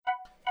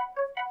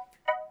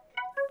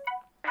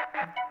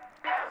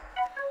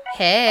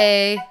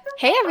Hey.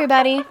 Hey,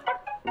 everybody.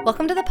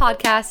 Welcome to the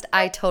podcast,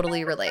 I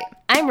Totally Relate.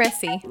 I'm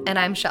Rissy. And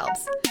I'm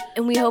Shelbs.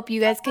 And we hope you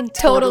guys can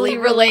totally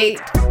relate.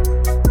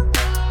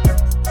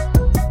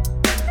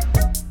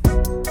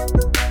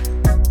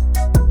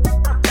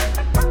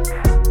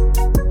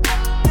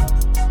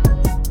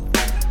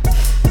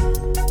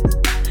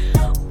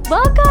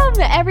 Welcome,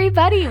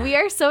 everybody. We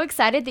are so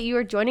excited that you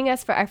are joining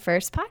us for our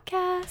first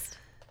podcast.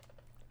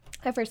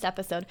 Our first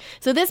episode.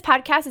 So this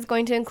podcast is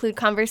going to include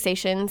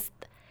conversations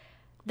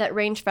that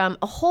range from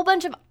a whole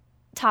bunch of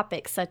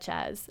topics such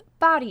as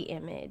body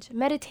image,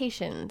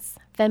 meditations,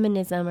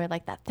 feminism, or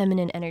like that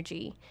feminine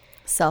energy,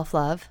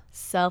 Self-love,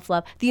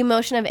 the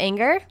emotion of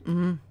anger,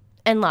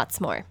 and lots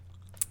more.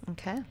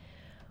 Okay.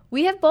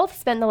 We have both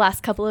spent the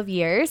last couple of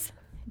years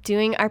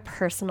doing our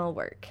personal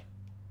work.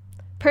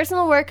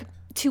 Personal work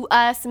to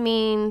us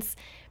means,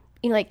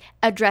 like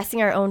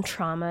addressing our own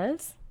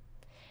traumas,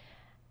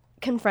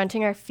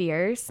 confronting our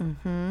fears,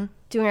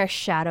 doing our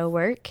shadow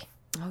work.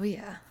 Oh,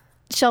 yeah.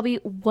 Shelby,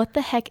 what the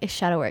heck is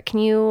shadow work? Can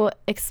you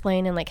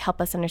explain and help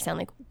us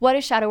understand what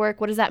is shadow work?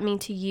 What does that mean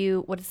to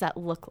you? What does that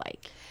look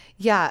like?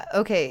 Yeah.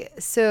 Okay.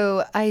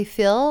 So I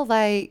feel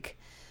like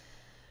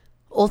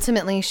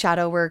ultimately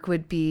shadow work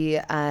would be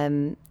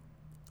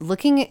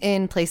looking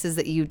in places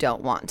that you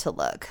don't want to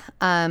look.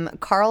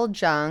 Carl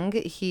Jung,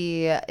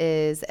 he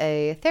is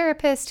a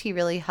therapist. He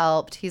really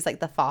helped. He's like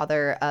the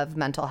father of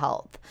mental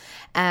health.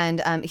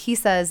 And he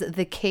says,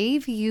 the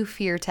cave you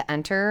fear to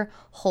enter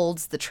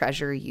holds the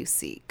treasure you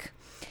seek.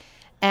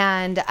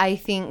 And I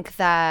think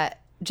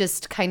that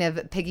just kind of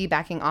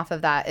piggybacking off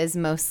of that is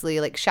mostly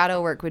like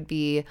shadow work would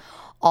be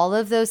all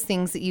of those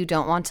things that you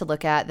don't want to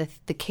look at.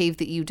 The cave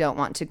that you don't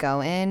want to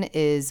go in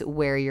is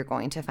where you're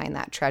going to find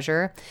that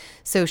treasure.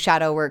 So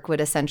shadow work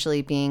would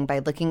essentially being by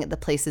looking at the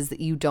places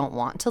that you don't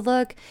want to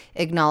look,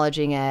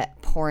 acknowledging it,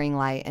 pouring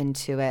light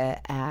into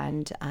it,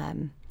 and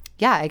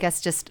I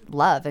guess just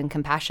love and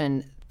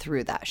compassion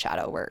through that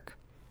shadow work.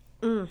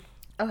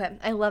 Okay,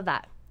 I love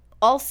that.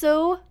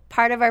 Also,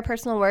 part of our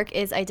personal work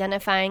is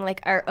identifying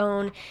our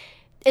own,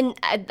 and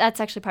that's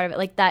actually part of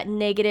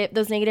it,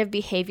 those negative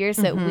behaviors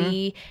that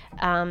we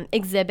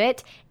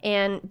exhibit,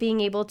 and being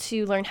able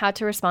to learn how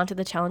to respond to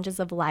the challenges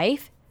of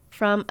life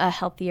from a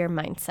healthier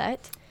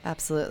mindset.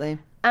 Absolutely.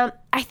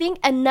 I think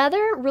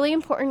another really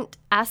important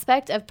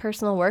aspect of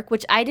personal work,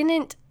 which I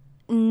didn't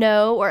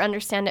know or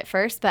understand at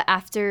first, but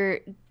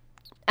after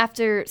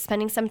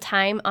spending some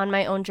time on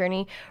my own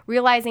journey,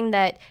 realizing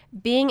that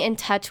being in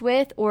touch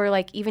with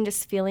or even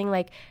just feeling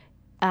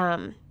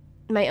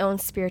my own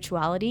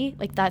spirituality,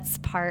 that's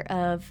part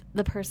of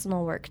the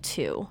personal work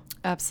too.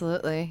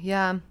 Absolutely.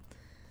 Yeah.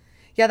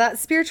 Yeah, that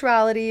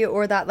spirituality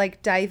or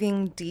that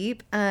diving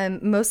deep,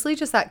 mostly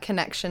just that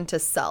connection to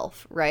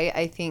self, right?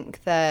 I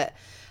think that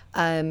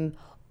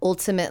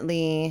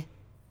ultimately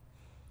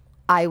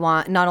I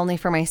want, not only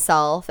for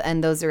myself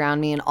and those around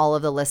me and all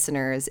of the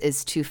listeners,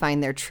 is to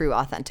find their true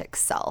authentic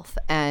self.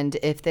 And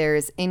if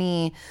there's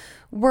any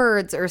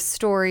words or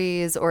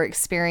stories or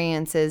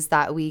experiences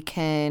that we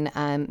can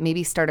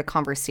maybe start a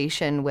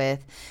conversation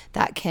with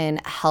that can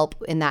help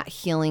in that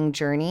healing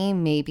journey,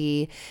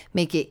 maybe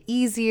make it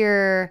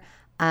easier,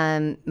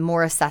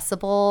 more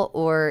accessible,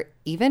 or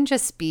even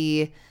just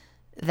be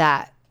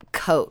that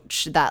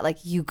coach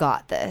that you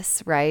got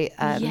this, right?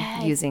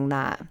 Yes. Using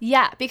that.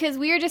 Yeah, because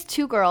we are just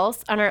two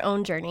girls on our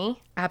own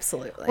journey.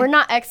 Absolutely. We're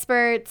not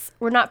experts.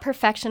 We're not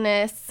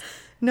perfectionists.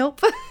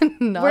 Nope.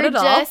 Not We're at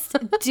all. just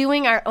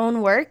doing our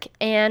own work,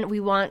 and we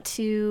want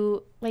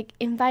to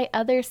invite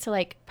others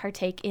to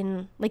partake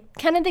in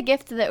kind of the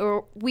gift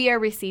that we are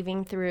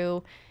receiving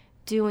through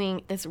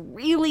doing this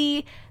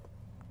really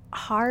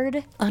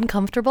hard,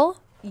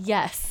 uncomfortable.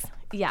 Yes.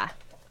 Yeah.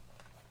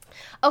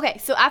 Okay,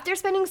 so after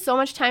spending so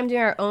much time doing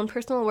our own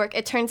personal work,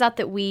 it turns out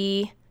that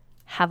we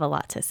have a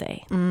lot to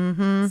say.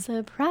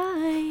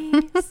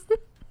 Surprise.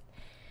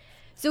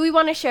 So we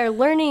want to share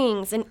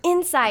learnings and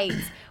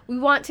insights. We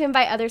want to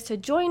invite others to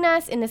join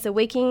us in this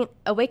awakening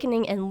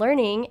and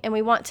learning, and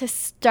we want to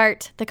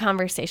start the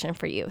conversation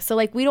for you. So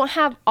we don't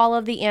have all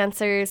of the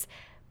answers,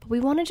 but we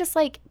want to just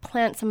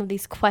plant some of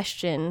these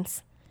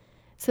questions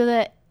so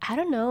that, I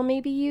don't know,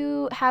 maybe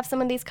you have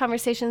some of these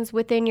conversations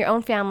within your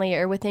own family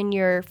or within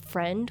your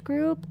friend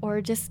group or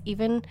just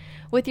even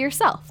with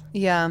yourself.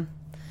 Yeah.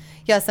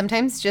 Yeah,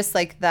 sometimes just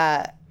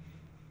that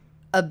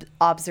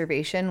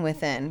observation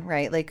within,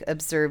 right?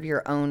 Observe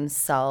your own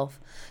self.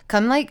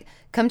 Come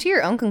to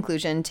your own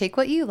conclusion. Take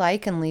what you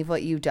like and leave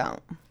what you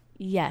don't.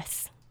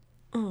 Yes.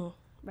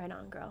 Right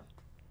on, girl.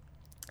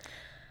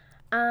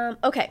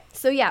 Okay,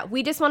 so yeah,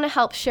 we just want to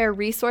help share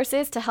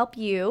resources to help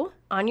you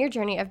on your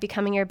journey of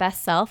becoming your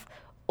best self,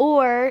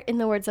 or in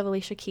the words of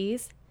Alicia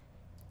Keys,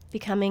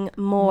 becoming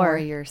more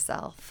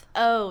yourself.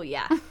 Oh,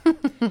 yeah.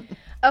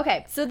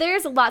 Okay, so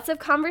there's lots of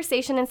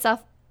conversation and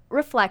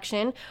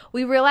self-reflection.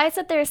 We realize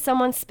that there's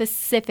someone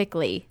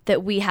specifically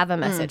that we have a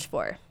message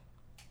for.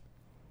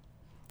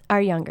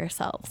 Our younger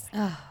selves.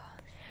 Oh,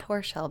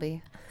 poor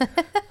Shelby.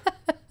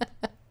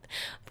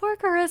 Poor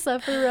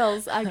Carissa, for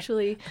reals,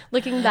 actually,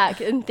 looking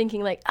back and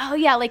thinking like, oh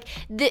yeah, like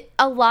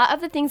a lot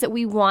of the things that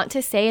we want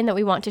to say and that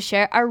we want to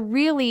share are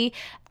really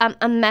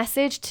a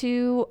message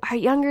to our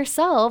younger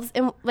selves,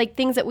 and like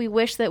things that we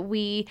wish that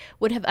we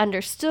would have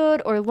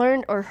understood or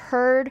learned or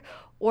heard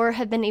or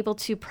have been able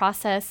to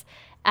process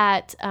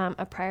at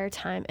a prior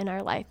time in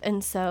our life.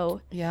 And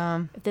so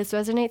if this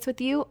resonates with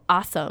you,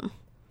 awesome.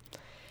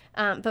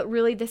 But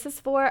really, this is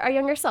for our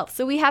younger self.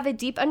 So we have a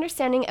deep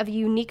understanding of a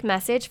unique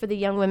message for the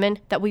young women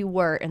that we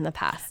were in the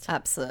past.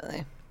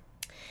 Absolutely.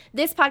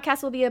 This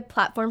podcast will be a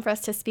platform for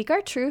us to speak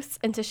our truths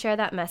and to share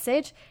that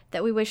message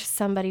that we wish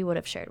somebody would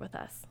have shared with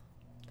us.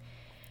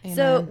 Amen.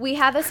 So we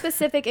have a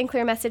specific and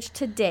clear message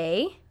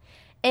today.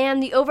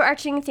 And the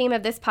overarching theme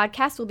of this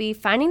podcast will be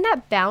finding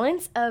that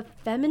balance of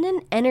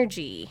feminine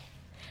energy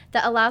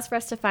that allows for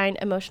us to find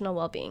emotional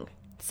well-being.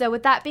 So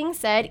with that being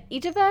said,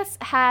 each of us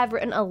have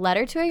written a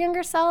letter to our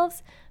younger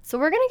selves. So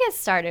we're going to get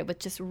started with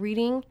just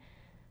reading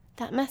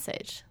that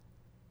message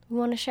we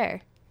want to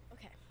share.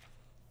 Okay.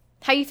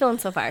 How are you feeling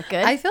so far?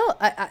 Good? I feel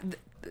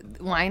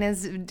wine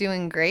is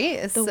doing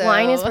great. The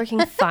wine is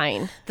working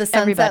fine. The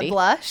sunset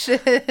blush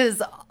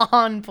is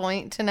on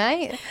point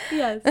tonight.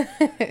 Yes.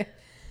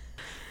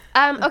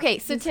 Okay,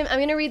 so Tim, I'm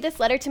going to read this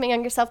letter to my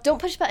younger self. Don't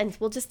push buttons.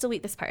 We'll just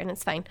delete this part and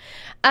it's fine.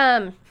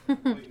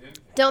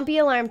 Don't be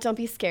alarmed. Don't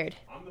be scared.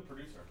 I'm the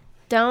producer.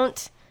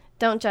 Don't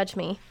judge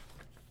me.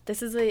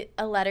 This is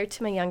a letter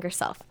to my younger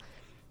self.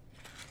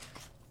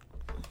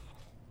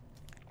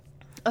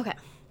 Okay.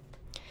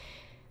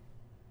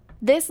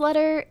 This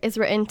letter is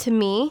written to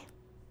me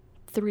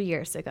 3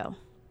 years ago.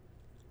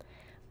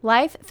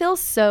 Life feels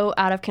so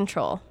out of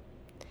control.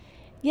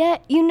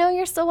 Yet, you know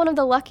you're still one of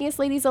the luckiest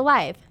ladies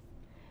alive.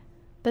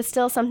 But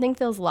still, something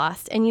feels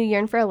lost, and you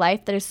yearn for a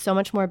life that is so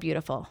much more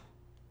beautiful.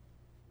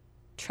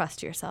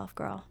 Trust yourself,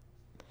 girl.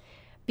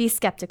 Be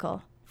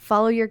skeptical.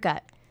 Follow your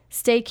gut.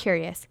 Stay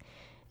curious.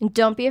 And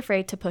don't be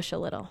afraid to push a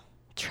little.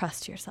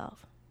 Trust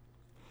yourself.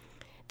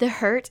 The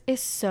hurt is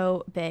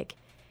so big,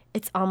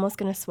 it's almost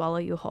going to swallow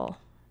you whole.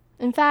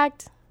 In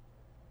fact,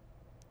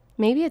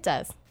 maybe it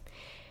does.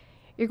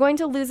 You're going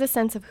to lose a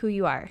sense of who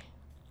you are.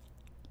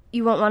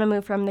 You won't want to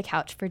move from the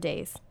couch for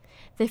days.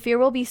 The fear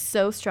will be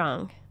so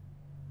strong.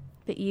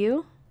 But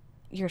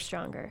you're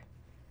stronger.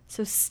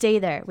 So stay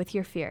there with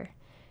your fear.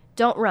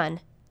 Don't run.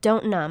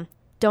 Don't numb.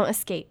 Don't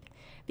escape.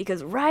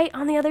 Because right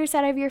on the other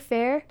side of your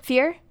fear,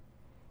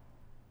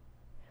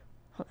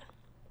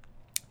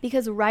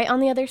 because right on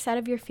the other side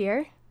of your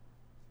fear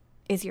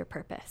is your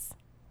purpose.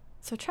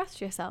 So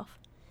trust yourself.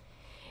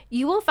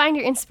 You will find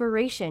your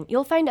inspiration.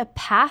 You'll find a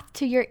path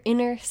to your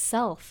inner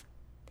self.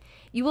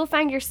 You will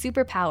find your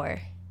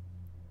superpower,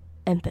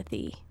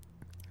 empathy.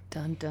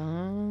 Dun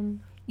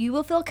dun. You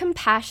will feel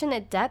compassion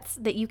at depths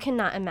that you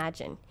cannot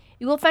imagine.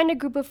 You will find a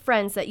group of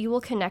friends that you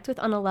will connect with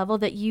on a level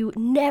that you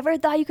never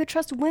thought you could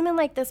trust women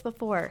like this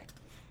before.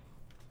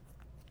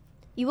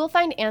 You will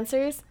find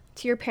answers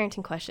to your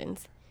parenting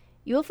questions.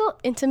 You will feel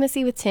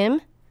intimacy with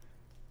Tim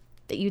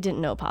that you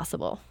didn't know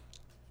possible.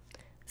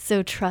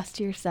 So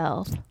trust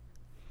yourself.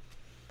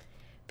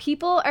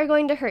 People are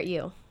going to hurt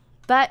you,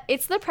 but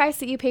it's the price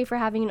that you pay for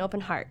having an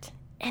open heart,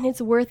 and it's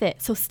worth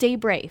it, so stay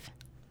brave.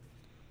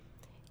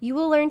 You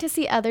will learn to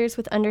see others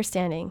with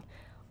understanding.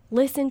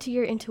 Listen to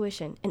your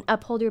intuition and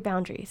uphold your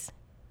boundaries.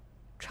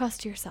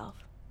 Trust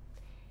yourself.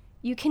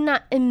 You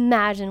cannot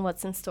imagine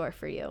what's in store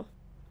for you.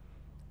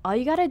 All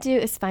you gotta do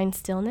is find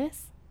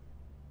stillness.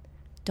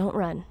 Don't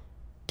run.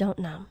 Don't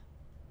numb.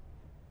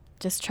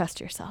 Just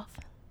trust yourself.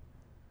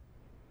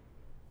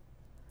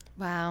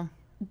 Wow.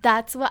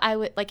 That's what I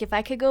would, like, if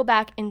I could go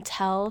back and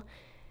tell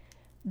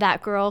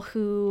that girl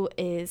who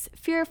is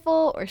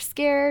fearful or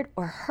scared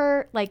or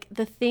hurt, like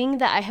the thing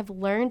that I have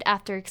learned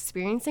after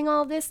experiencing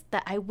all this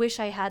that I wish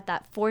I had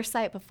that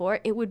foresight before,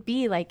 it would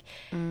be like,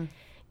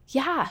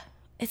 yeah,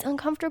 it's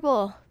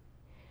uncomfortable.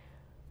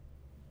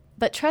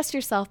 But trust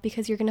yourself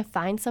because you're going to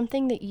find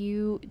something that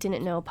you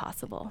didn't know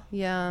possible.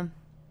 Yeah.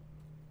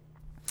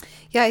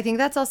 Yeah, I think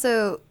that's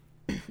also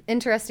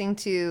interesting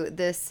to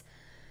this,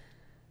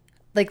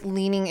 like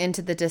leaning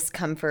into the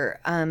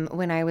discomfort.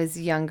 When I was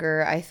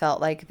younger, I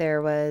felt like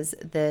there was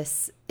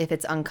this, if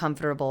it's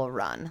uncomfortable,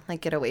 run,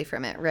 like get away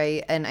from it,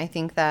 right? And I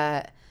think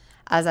that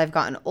as I've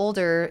gotten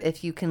older,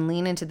 if you can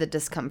lean into the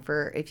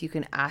discomfort, if you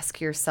can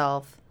ask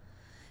yourself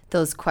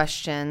those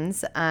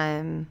questions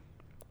and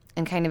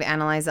kind of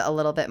analyze it a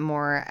little bit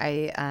more,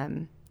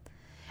 and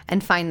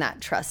find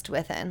that trust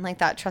within. Like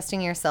that trusting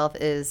yourself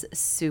is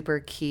super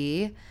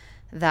key,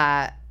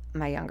 that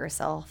my younger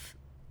self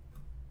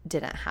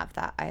didn't have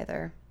that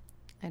either.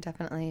 I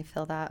definitely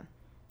feel that.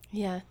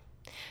 Yeah.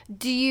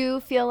 Do you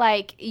feel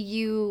like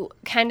you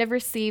kind of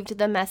received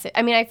the message?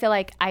 I mean, I feel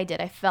like I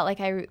did. I felt like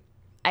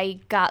I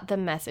got the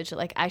message that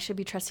like I should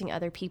be trusting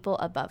other people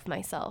above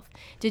myself.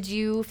 Did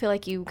you feel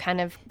like you kind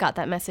of got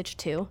that message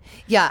too?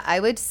 Yeah, I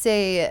would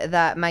say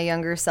that my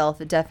younger self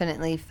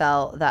definitely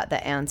felt that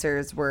the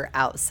answers were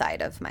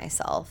outside of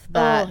myself.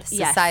 That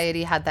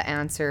society had the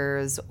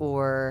answers,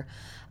 or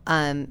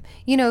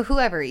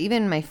whoever,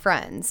 even my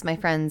friends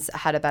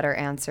had a better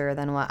answer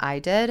than what I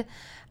did.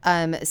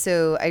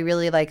 So I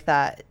really like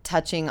that,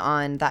 touching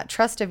on that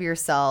trust of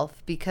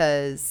yourself,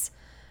 because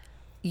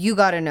you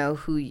got to know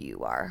who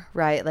you are,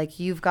 right? Like,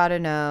 you've got to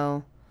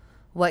know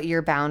what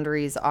your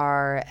boundaries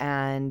are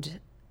and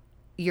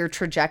your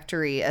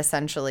trajectory,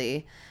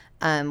 essentially,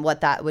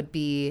 what that would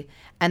be,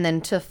 and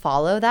then to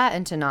follow that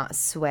and to not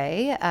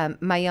sway.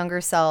 My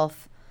younger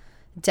self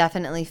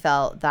definitely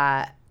felt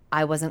that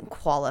I wasn't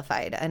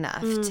qualified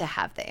enough to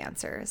have the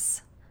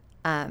answers.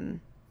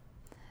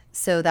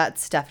 So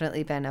that's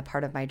definitely been a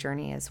part of my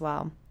journey as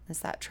well, is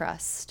that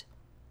trust.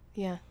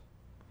 Yeah.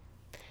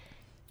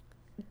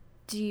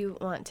 Do you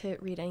want to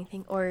read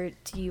anything, or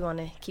do you want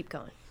to keep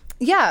going?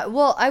 Yeah,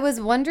 well, I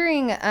was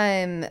wondering,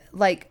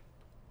 like,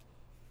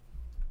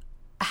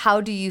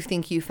 how do you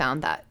think you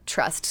found that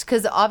trust?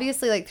 Because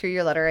obviously, like, through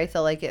your letter, I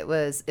feel like it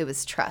was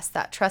trust,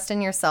 that trust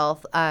in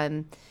yourself.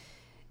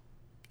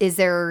 Is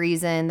there a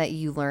reason that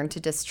you learned to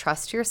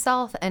distrust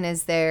yourself? And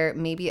is there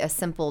maybe a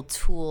simple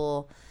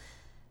tool,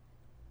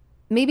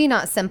 maybe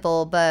not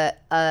simple, but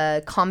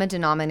a common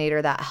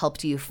denominator that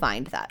helped you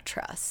find that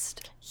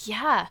trust?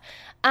 Yeah.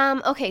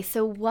 Okay,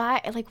 so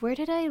where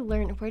did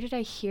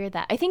I hear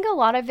that? I think a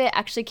lot of it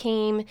actually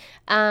came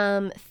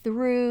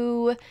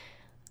through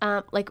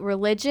like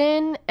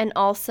religion and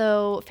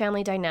also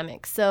family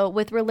dynamics. So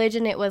with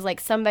religion, it was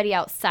like somebody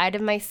outside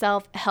of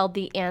myself held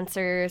the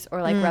answers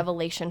or like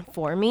revelation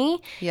for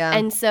me. Yeah.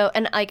 And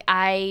like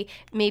I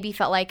maybe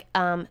felt like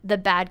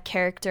the bad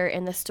character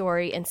in the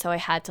story, and so I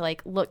had to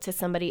like look to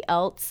somebody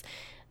else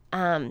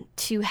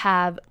to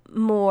have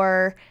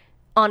more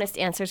honest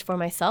answers for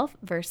myself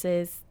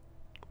versus,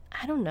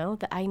 I don't know,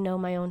 that I know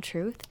my own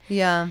truth.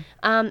 Yeah.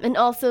 And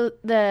also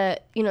the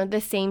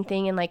same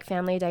thing in like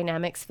family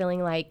dynamics,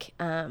 feeling like,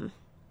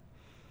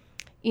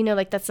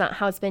 like that's not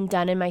how it's been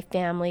done in my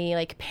family.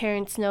 Like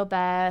parents know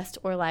best,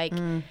 or like,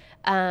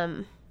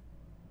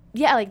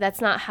 like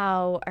that's not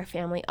how our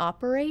family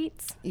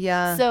operates.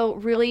 Yeah. So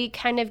really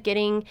kind of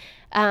getting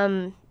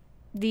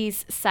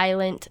these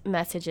silent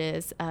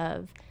messages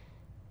of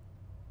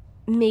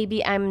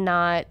maybe I'm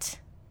not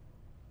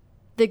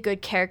the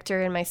good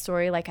character in my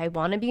story like I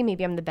want to be.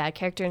 Maybe I'm the bad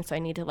character, and so I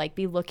need to like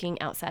be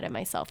looking outside of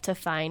myself to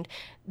find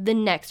the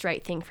next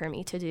right thing for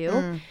me to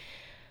do,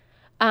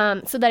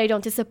 so that I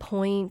don't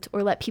disappoint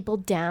or let people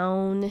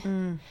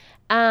down.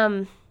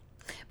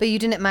 But you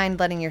didn't mind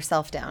letting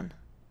yourself down.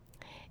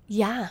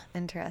 Yeah.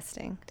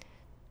 Interesting.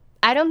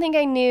 I don't think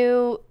I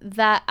knew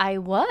that I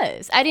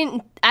was. I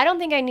don't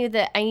think I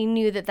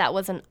knew that that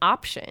was an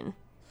option.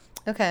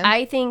 Okay.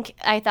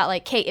 I thought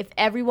like, hey, if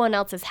everyone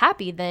else is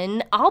happy,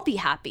 then I'll be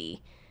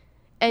happy.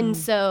 And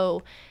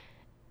so,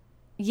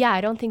 yeah,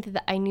 I don't think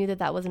that I knew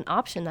that was an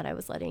option, that I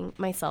was letting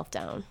myself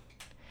down.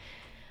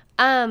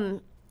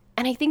 And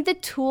I think the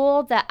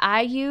tool that I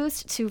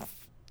used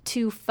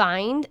to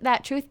find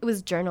that truth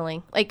was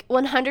journaling. Like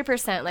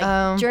 100%. Like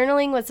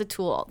journaling was a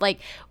tool. Like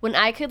when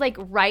I could like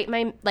write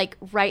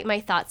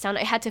my thoughts down,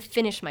 I had to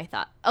finish my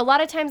thought. A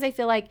lot of times I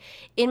feel like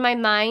in my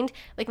mind,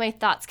 like my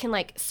thoughts can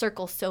like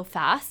circle so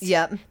fast.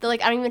 Yep. That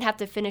like I don't even have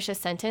to finish a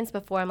sentence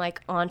before I'm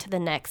like on to the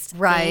next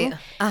Right. thing.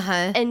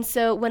 Uh-huh. And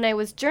so when I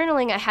was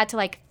journaling, I had to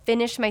like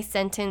finish my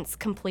sentence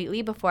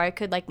completely before I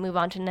could like move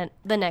on to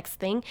the next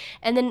thing.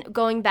 And then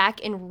going back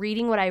and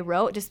reading what I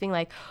wrote, just being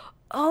like,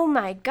 oh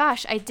my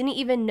gosh, I didn't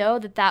even know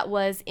that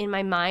was in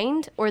my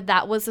mind, or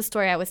that was the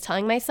story I was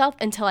telling myself,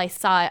 until I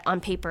saw it on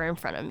paper in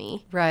front of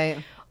me. Right.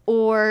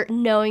 Or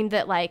knowing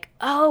that like,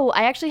 oh,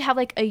 I actually have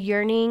like a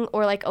yearning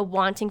or like a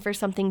wanting for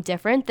something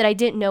different that I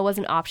didn't know was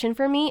an option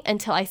for me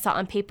until I saw it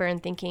on paper,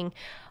 and thinking,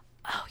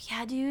 oh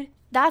yeah, dude,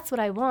 that's what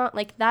I want.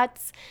 Like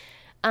that's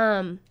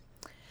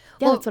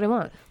that's what I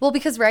want. Well,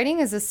 because writing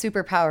is a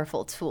super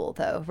powerful tool,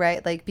 though,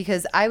 right? Like,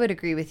 because I would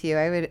agree with you.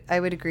 I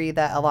would agree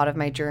that a lot of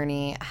my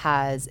journey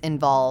has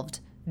involved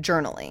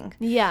journaling.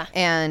 Yeah.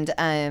 And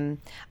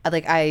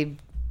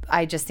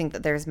I just think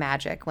that there's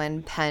magic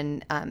when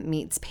pen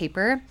meets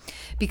paper,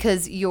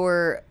 because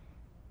your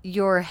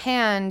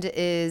hand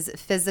is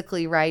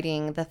physically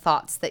writing the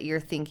thoughts that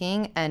you're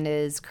thinking and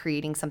is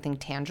creating something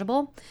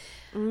tangible.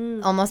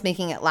 Almost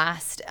making it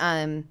last.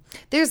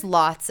 There's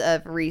lots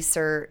of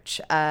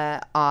research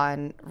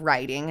on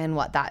writing and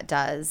what that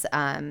does,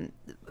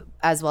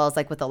 as well as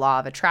like with the law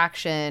of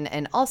attraction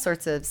and all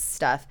sorts of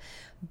stuff.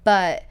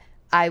 But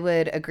I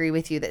would agree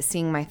with you that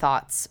seeing my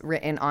thoughts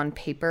written on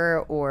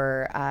paper,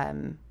 or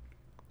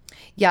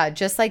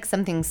just like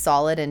something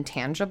solid and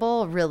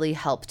tangible, really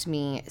helped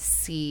me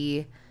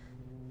see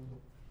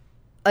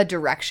a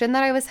direction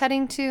that I was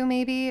heading to,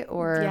 maybe,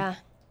 or yeah.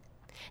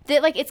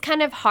 That like it's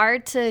kind of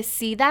hard to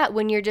see that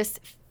when you're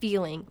just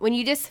feeling. When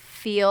you just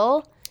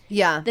feel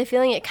the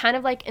feeling, it kind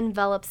of like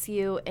envelops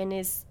you and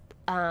is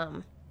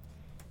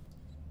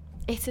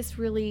it's just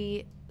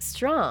really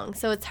strong.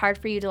 So it's hard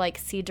for you to like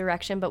see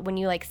direction, but when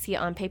you like see it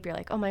on paper, you're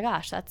like, oh my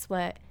gosh, that's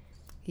what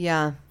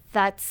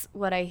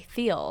I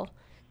feel,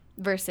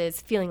 versus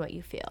feeling what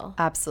you feel.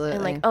 Absolutely.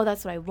 And like, oh,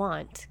 that's what I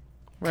want.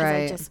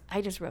 Right.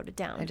 I just wrote it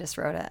down. I just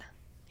wrote it.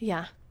 Yeah.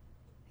 Yeah.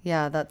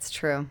 Yeah, that's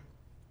true.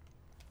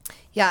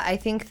 Yeah, I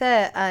think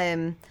that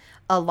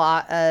a a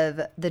lot of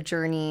the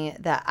journey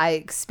that I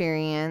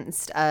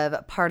experienced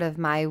of part of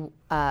my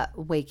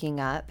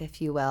waking up,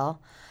 if you will,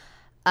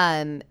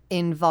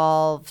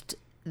 involved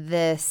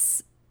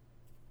this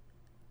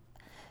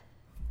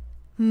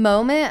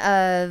moment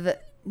of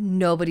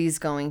nobody's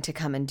going to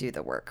come and do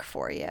the work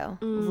for you.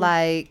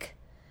 Like,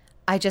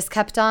 I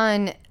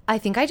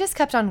think I just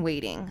kept on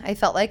waiting. I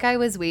felt like I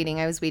was waiting.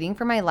 I was waiting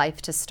for my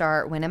life to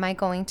start. When am I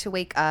going to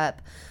wake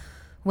up?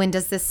 When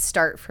does this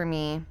start for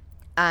me?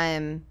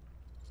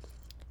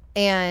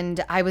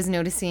 And I was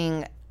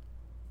noticing,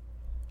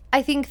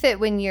 I think that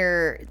when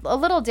you're a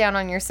little down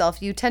on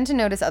yourself, you tend to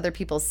notice other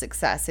people's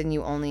success and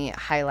you only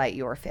highlight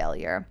your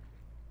failure.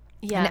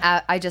 Yeah.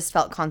 And I just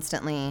felt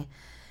constantly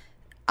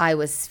I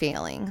was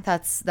failing.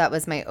 That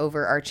was my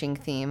overarching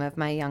theme of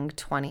my young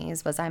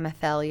 20s, was I'm a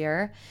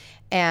failure.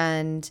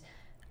 And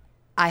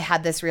I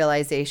had this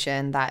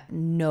realization that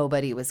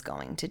nobody was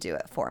going to do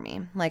it for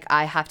me. Like,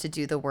 I have to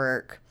do the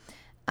work.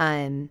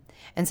 And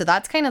so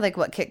that's kind of like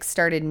what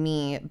kickstarted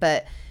me.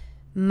 But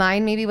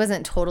mine maybe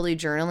wasn't totally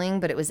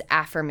journaling, but it was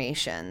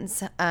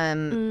affirmations.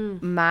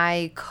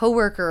 My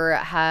coworker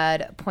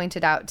had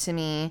pointed out to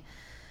me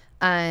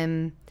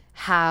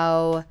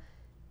how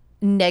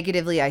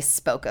negatively I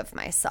spoke of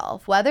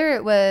myself, whether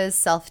it was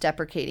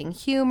self-deprecating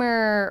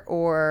humor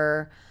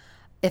or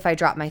if I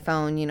dropped my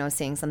phone,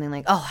 saying something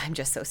like, oh, I'm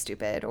just so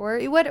stupid,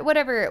 or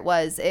whatever it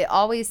was. It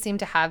always seemed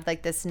to have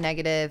like this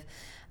negative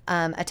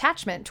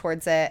attachment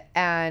towards it.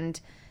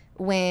 And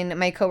when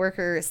my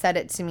coworker said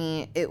it to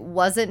me, it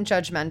wasn't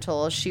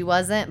judgmental. She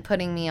wasn't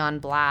putting me on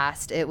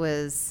blast. It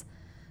was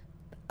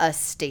a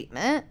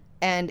statement.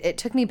 And it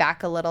took me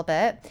back a little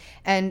bit.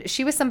 And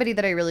she was somebody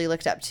that I really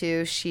looked up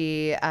to.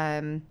 She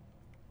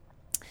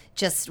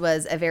just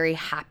was a very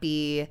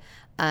happy,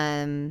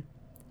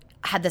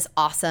 had this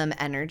awesome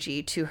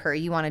energy to her.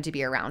 You wanted to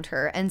be around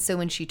her. And so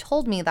when she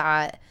told me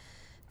that,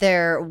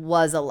 there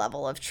was a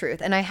level of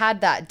truth. And I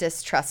had that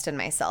distrust in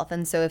myself.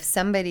 And so if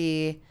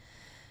somebody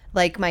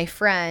like my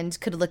friend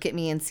could look at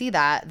me and see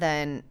that,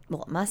 then,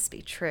 well, it must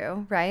be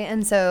true, right?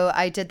 And so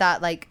I did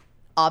that like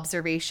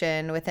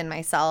observation within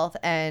myself.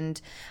 And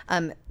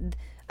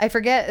I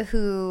forget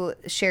who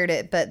shared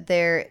it, but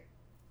there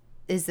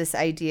is this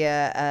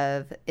idea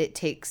of it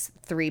takes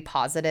 3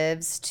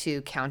 positives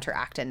to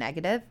counteract a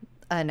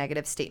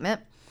negative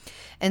statement.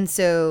 And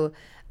so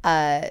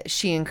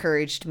she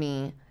encouraged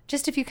me,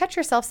 just if you catch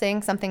yourself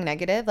saying something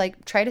negative,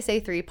 like try to say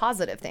 3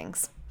 positive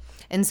things.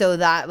 And so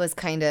that was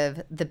kind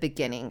of the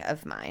beginning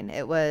of mine.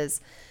 It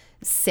was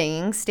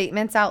saying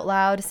statements out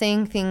loud,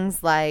 saying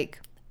things like,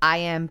 I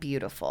am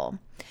beautiful.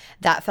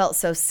 That felt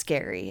so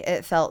scary.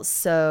 It felt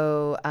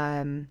so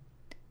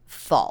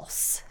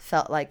false,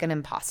 felt like an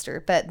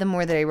imposter. But the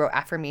more that I wrote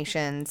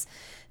affirmations,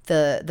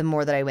 the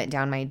more that I went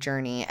down my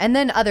journey. And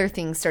then other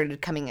things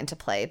started coming into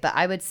play. But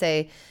I would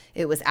say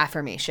it was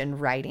affirmation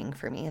writing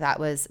for me. That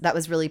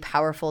was really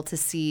powerful to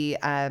see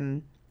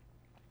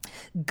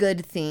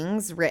good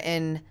things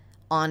written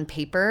on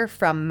paper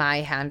from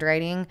my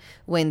handwriting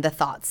when the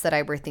thoughts that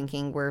I were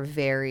thinking were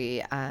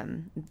very,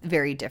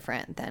 very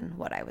different than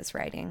what I was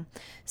writing.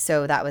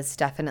 So that was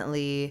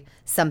definitely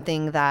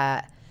something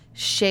that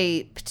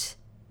shaped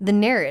the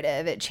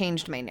narrative. It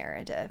changed my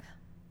narrative.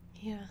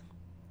 Yeah.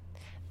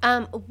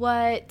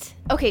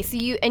 Okay, so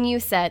you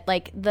said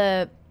like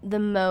the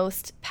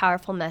most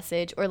powerful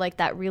message or like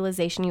that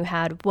realization you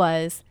had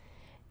was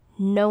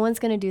no one's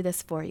going to do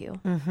this for you.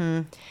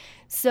 Mm-hmm.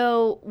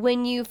 So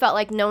when you felt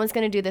like no one's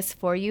going to do this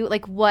for you,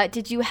 like what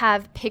did you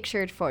have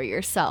pictured for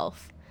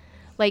yourself?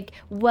 Like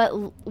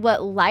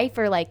what life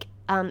or like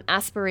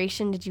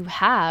aspiration did you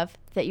have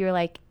that you're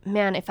like,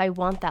 man, if I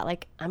want that,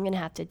 like I'm going to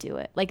have to do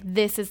it. Like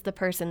this is the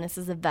person, this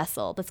is a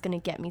vessel that's going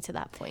to get me to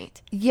that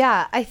point.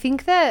 Yeah, I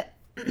think that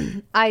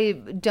I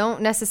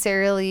don't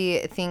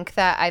necessarily think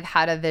that I've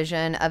had a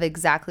vision of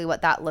exactly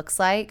what that looks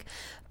like,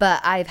 but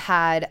I've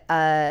had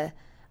a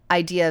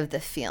idea of the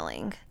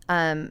feeling.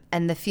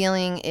 And the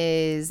feeling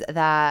is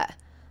that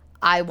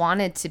I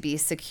wanted to be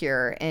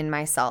secure in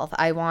myself.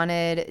 I was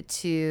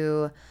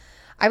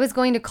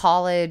going to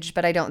college,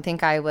 but I don't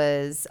think I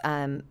was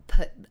I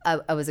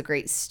was a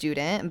great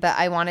student, but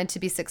I wanted to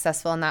be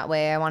successful in that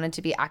way. I wanted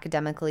to be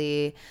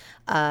academically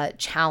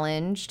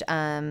challenged.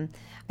 I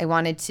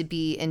wanted to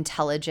be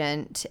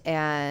intelligent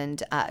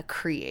and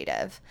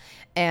creative.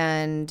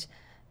 And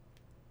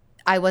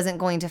I wasn't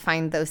going to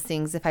find those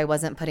things if I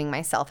wasn't putting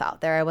myself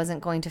out there. I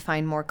wasn't going to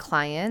find more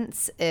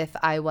clients if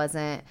I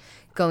wasn't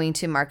going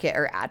to market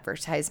or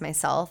advertise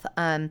myself.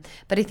 But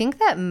I think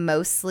that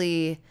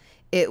mostly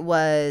it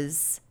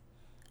was,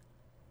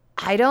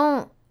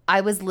 I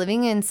was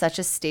living in such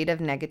a state of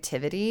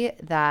negativity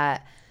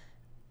that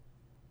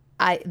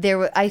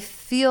I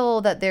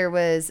feel that there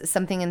was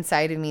something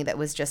inside of me that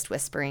was just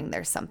whispering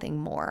there's something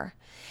more.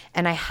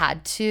 And I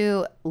had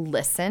to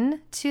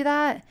listen to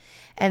that.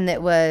 And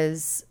it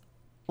was,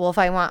 well, if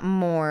I want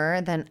more,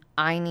 then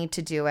I need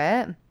to do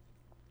it.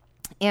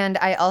 And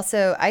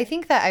I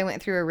think that I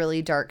went through a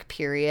really dark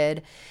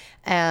period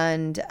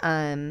and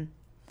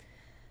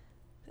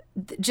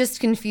just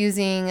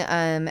confusing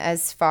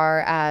as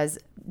far as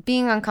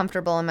being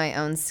uncomfortable in my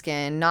own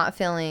skin, not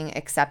feeling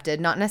accepted,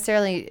 not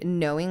necessarily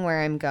knowing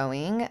where I'm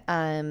going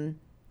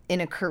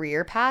in a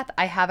career path.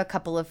 I have a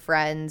couple of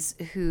friends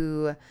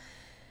who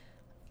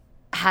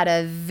had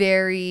a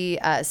very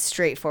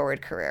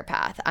straightforward career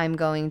path. I'm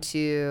going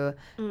to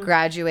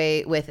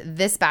graduate with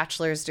this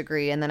bachelor's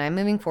degree, and then I'm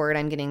moving forward.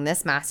 I'm getting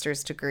this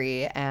master's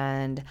degree,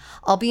 and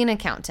I'll be an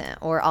accountant,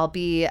 or I'll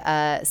be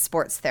a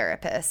sports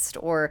therapist,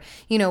 or,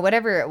 you know,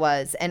 whatever it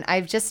was. And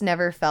I've just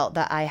never felt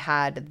that I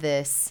had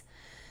this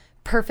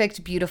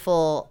perfect,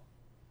 beautiful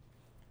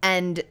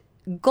end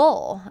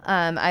goal.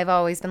 I've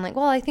always been like,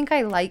 well, I think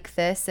I like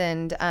this,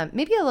 and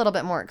maybe a little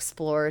bit more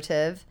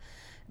explorative,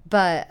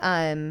 but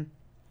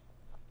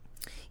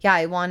yeah,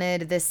 I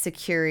wanted this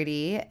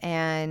security,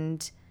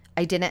 and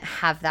I didn't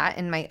have that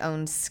in my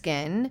own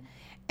skin.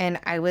 And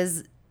I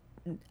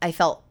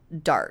felt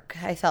dark.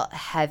 I felt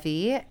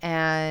heavy.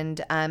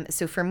 And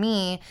so for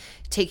me,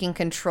 taking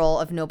control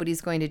of nobody's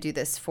going to do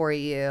this for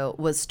you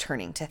was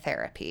turning to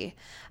therapy.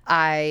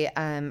 I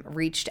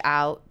reached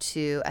out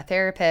to a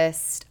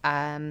therapist,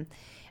 and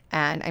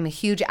I'm a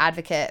huge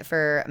advocate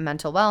for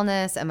mental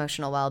wellness,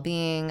 emotional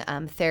well-being,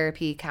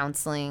 therapy,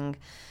 counseling.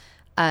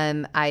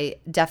 I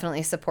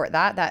definitely support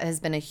that. That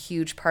has been a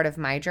huge part of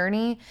my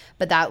journey,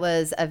 but that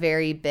was a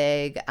very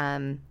big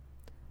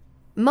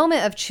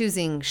moment of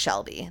choosing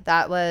Shelby.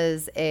 That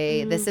was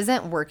this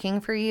isn't working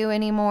for you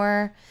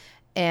anymore.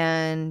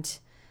 And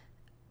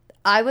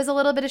I was a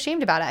little bit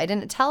ashamed about it. I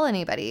didn't tell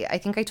anybody. I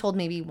think I told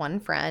maybe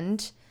one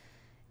friend,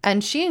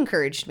 and she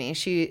encouraged me.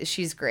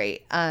 She's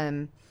great.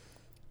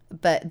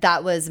 But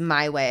that was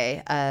my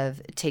way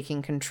of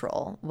taking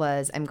control,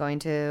 was I'm going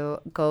to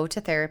go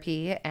to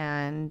therapy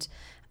and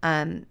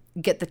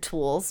get the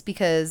tools,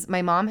 because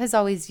my mom has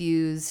always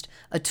used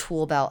a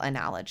tool belt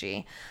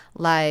analogy,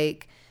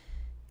 like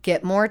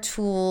get more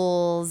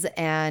tools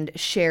and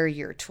share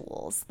your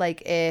tools.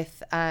 Like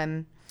if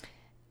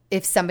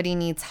somebody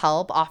needs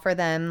help, offer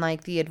them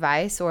like the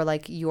advice or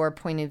like your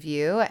point of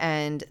view,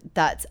 and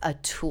that's a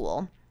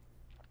tool.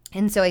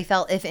 And so I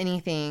felt, if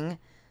anything,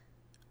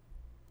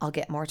 I'll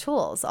get more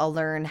tools. I'll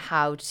learn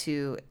how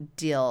to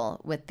deal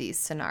with these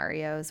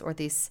scenarios or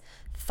these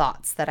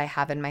thoughts that I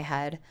have in my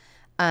head.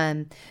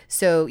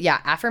 So yeah,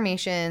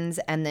 affirmations,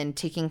 and then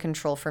taking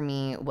control for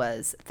me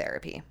was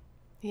therapy.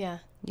 Yeah.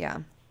 Yeah.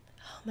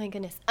 Oh my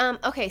goodness.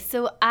 Okay.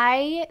 So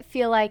I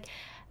feel like,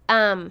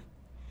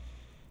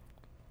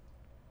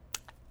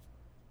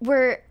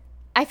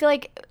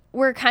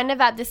 we're kind of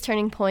at this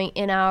turning point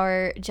in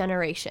our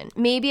generation.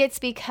 Maybe it's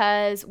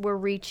because we're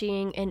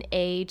reaching an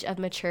age of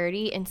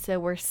maturity, and so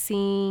we're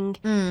seeing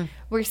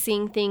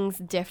things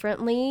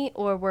differently,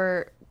 or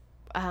we're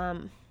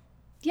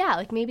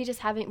like maybe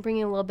just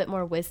bringing a little bit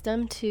more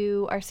wisdom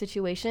to our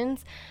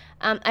situations.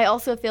 I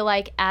also feel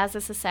like as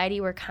a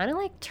society, we're kind of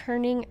like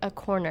turning a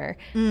corner.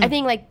 I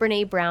think like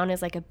Brene Brown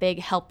is like a big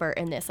helper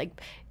in this, like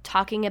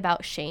talking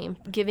about shame,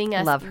 giving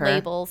us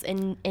labels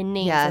and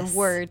names and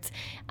words.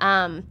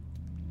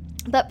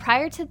 But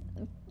prior to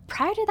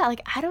that,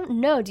 like, I don't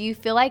know, do you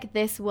feel like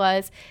this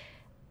was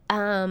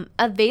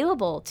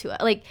available to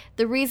us? Like,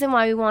 the reason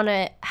why we want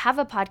to have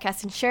a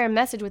podcast and share a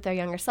message with our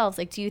younger selves,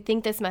 like, do you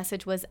think this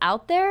message was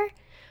out there,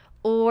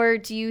 or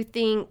do you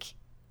think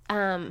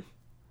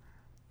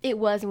it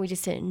was and we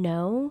just didn't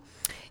know?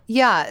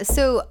 Yeah,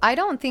 so I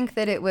don't think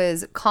that it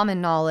was common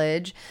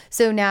knowledge.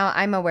 So now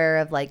I'm aware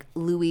of like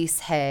Louise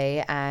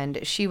Hay,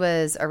 and she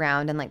was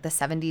around in like the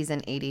 70s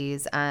and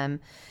 80s.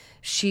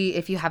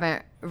 If you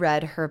haven't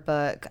read her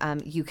book,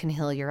 You Can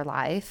Heal Your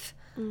Life,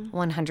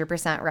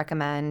 100%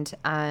 recommend.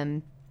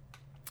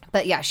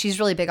 But yeah, she's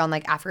really big on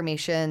like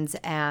affirmations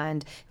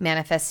and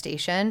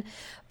manifestation,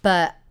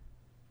 but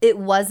it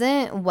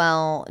wasn't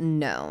well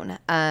known.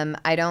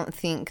 I don't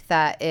think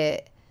that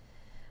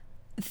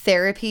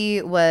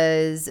therapy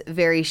was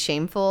very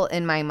shameful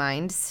in my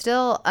mind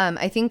still.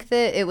 I think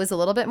that it was a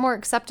little bit more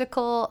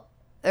acceptable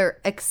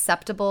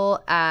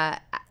at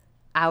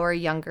our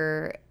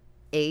younger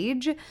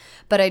age,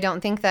 but I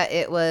don't think that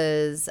it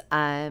was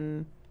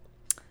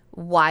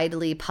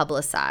widely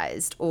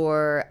publicized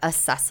or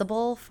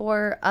accessible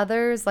for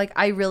others. Like,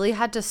 I really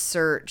had to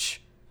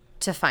search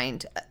to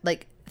find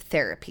like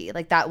therapy.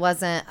 Like, it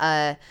wasn't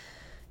a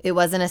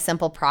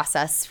simple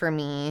process for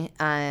me.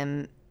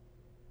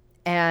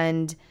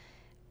 And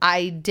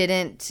I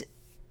didn't,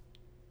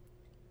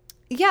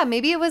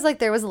 maybe it was like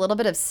there was a little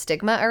bit of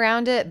stigma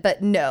around it,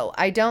 but no,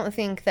 I don't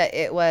think that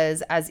it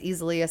was as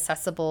easily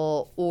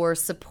accessible or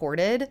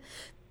supported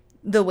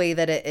the way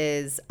that it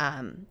is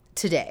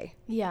today.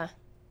 Yeah.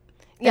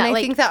 And I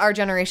think that our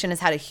generation has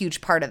had a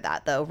huge part of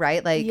that, though,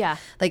 right?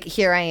 Like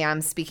here I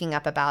am speaking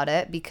up about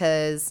it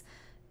because,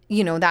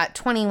 you know, that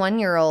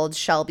 21-year-old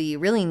Shelby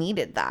really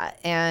needed that.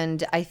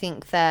 And I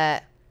think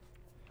that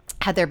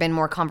had there been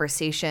more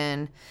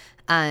conversation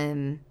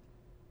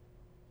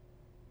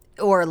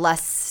or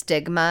less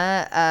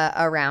stigma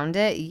around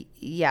it,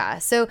 yeah.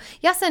 So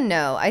yes and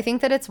no. I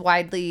think that it's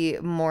widely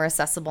more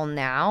accessible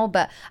now,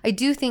 but I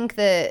do think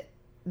that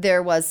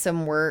there was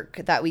some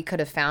work that we could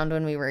have found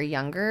when we were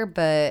younger,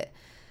 but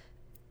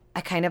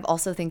I kind of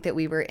also think that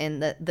we were in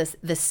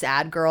the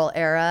sad girl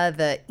era,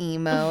 the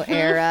emo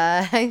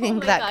era. I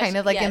think that kind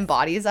of like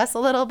embodies us a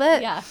little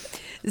bit. Yeah.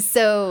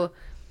 So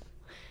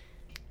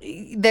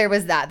there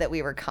was that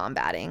we were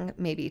combating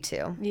maybe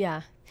too.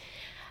 Yeah.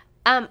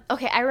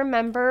 Okay, I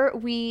remember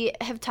we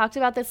have talked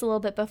about this a little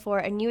bit before,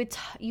 and you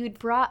had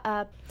brought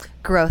up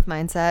growth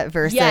mindset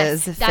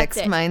versus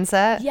fixed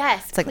mindset.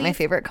 Yes. It's like my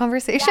favorite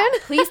conversation. Yeah,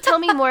 please tell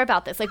me more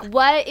about this. Like,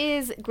 what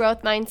is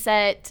growth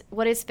mindset?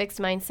 What is fixed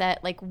mindset?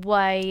 Like,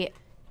 why?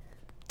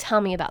 Tell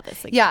me about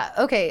this. Like, yeah.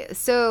 Okay.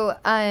 So,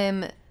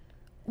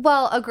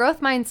 well, a growth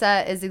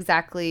mindset is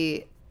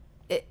exactly,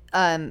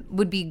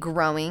 would be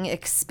growing,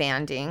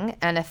 expanding,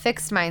 and a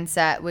fixed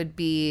mindset would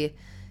be,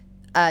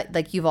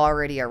 like you've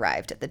already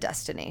arrived at the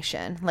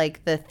destination.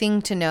 Like the thing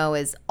to know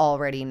is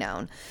already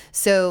known.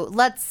 So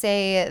let's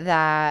say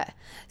that,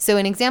 so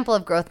an example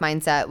of growth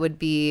mindset would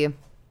be,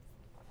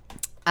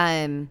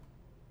 let's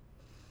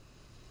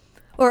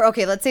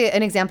say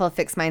an example of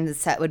fixed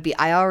mindset would be,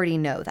 I already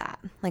know that.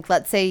 Like,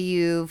 let's say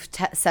you've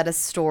said a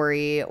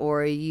story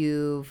or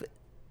you've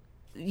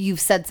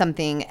said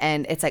something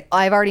and it's like, oh,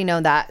 I've already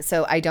known that,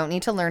 so I don't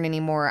need to learn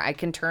anymore. I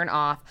can turn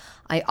off.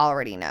 I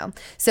already know.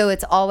 So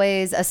it's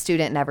always a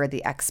student, never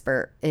the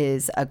expert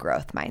is a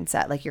growth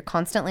mindset. Like you're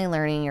constantly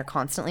learning, you're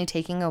constantly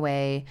taking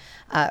away,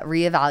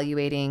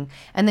 reevaluating,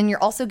 and then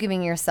you're also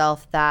giving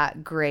yourself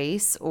that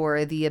grace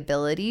or the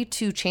ability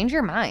to change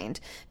your mind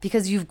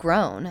because you've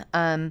grown.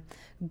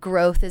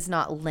 Growth is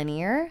not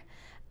linear.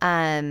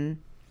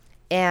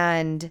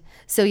 And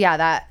so,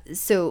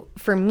 so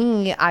for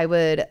me, I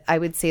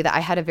would say that I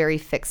had a very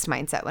fixed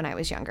mindset when I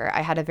was younger.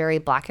 I had a very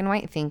black and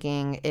white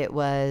thinking. It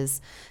was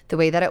the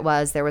way that it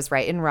was. There was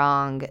right and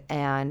wrong,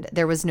 and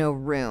there was no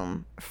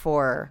room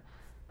for,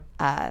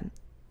 there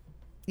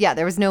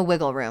was no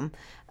wiggle room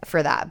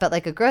for that. But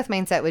like a growth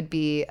mindset would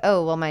be,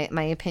 oh, well,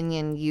 my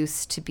opinion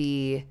used to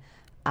be,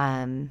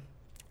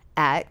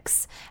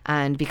 X,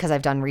 and because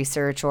I've done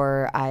research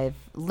or I've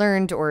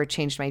learned or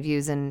changed my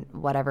views in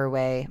whatever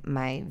way,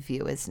 my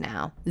view is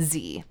now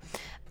Z.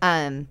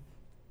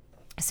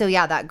 So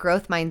yeah, that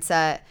growth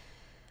mindset,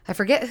 I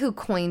forget who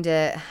coined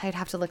it. I'd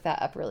have to look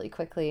that up really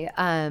quickly.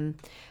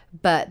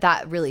 But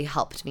that really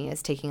helped me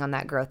is taking on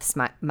that growth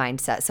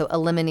mindset. So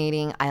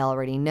eliminating, I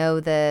already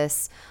know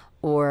this,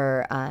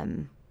 or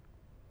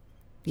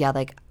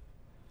like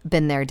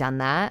been there, done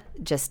that,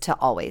 just to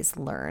always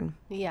learn.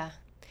 Yeah.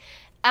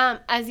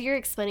 As you're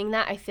explaining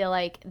that, I feel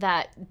like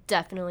that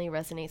definitely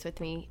resonates with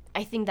me.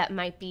 I think that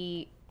might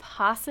be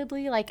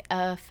possibly like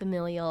a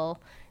familial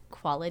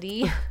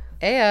quality.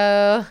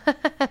 Ayo.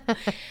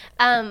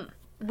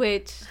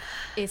 Which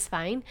is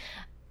fine.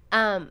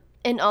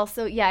 And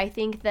also, yeah, I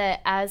think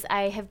that as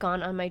I have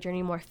gone on my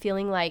journey more,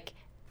 feeling like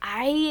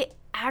I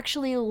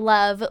actually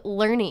love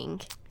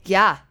learning.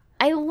 Yeah.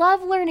 I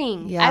love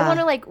learning. Yeah. I want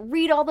to like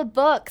read all the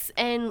books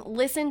and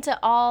listen to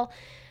all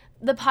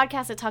the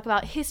podcasts that talk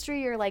about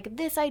history or like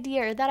this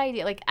idea or that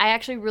idea. Like I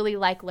actually really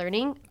like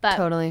learning, but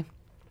totally.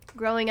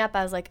 Growing up,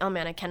 I was like, oh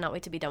man, I cannot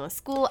wait to be done with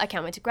school. I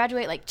can't wait to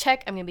graduate. Like,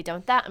 check, I'm going to be done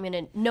with that. I'm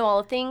going to know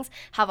all the things,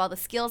 have all the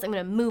skills. I'm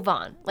going to move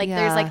on. Like,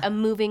 there's like a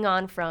moving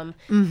on from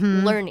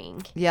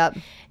learning. Yep.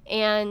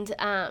 And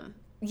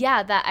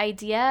that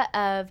idea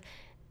of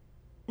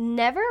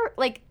never,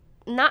 like,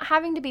 not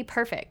having to be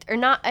perfect or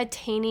not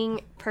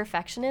attaining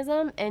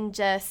perfectionism and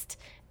just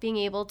being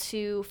able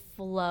to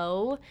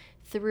flow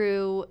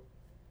through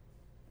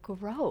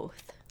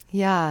growth.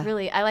 Yeah.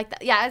 Really, I like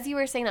that. Yeah, as you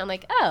were saying that, I'm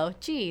like, oh,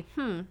 gee,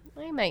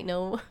 I might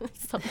know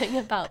something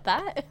about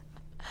that.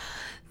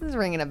 This is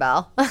ringing a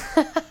bell.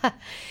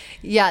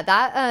 Yeah,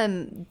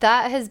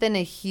 that has been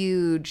a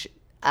huge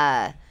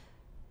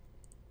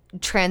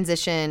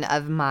transition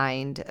of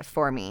mind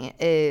for me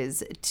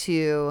is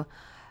to,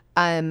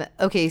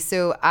 okay,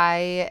 so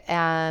I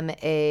am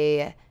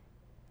a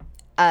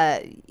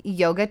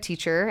yoga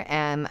teacher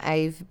and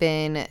I've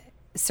been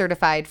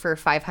certified for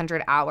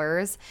 500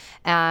 hours,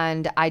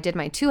 and I did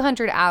my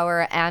 200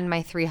 hour and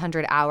my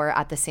 300 hour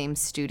at the same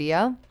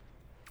studio.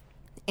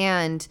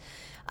 And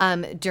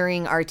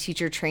during our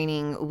teacher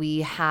training,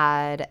 we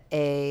had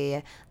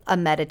a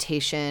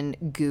meditation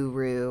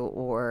guru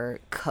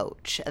or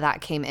coach that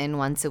came in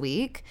once a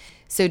week.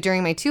 So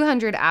during my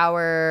 200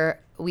 hour,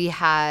 we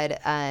had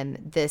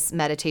this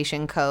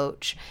meditation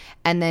coach.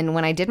 And then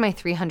when I did my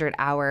 300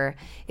 hour,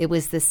 it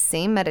was the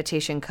same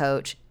meditation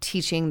coach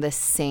teaching the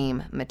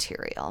same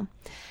material.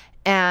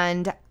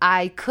 And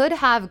I could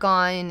have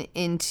gone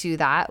into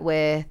that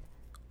with,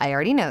 I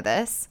already know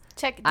this.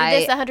 Check, did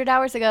this 100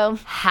 hours ago.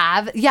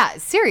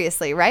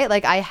 Seriously, right?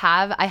 Like I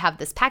have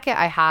this packet.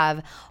 I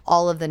have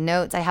all of the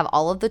notes. I have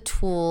all of the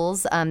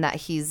tools that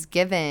he's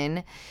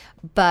given.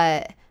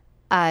 But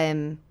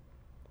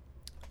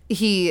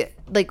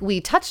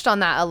we touched on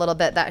that a little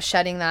bit, that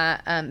shedding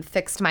that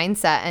fixed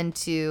mindset and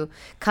to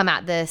come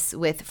at this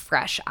with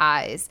fresh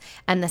eyes.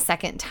 And the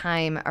second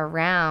time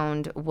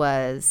around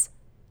was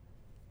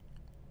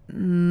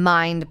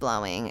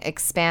mind-blowing,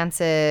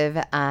 expansive.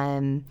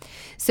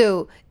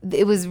 So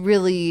it was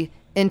really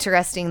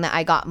interesting that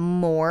I got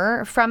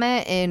more from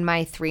it in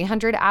my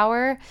 300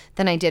 hour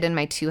than I did in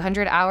my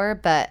 200 hour,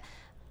 but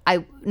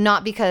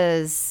not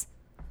because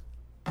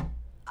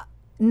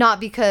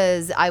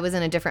I was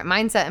in a different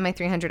mindset in my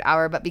 300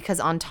 hour, but because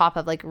on top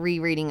of like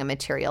rereading a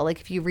material, like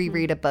if you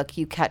reread a book,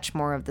 you catch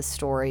more of the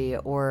story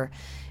or,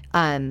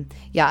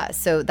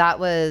 so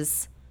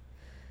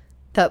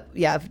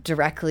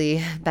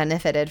directly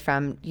benefited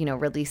from,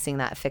 releasing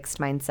that fixed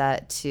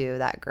mindset to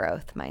that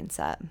growth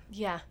mindset.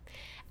 Yeah.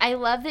 I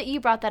love that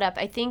you brought that up.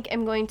 I think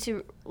I'm going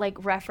to like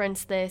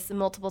reference this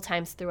multiple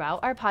times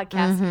throughout our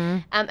podcast.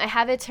 Mm-hmm. I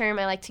have a term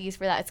I like to use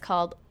for that. It's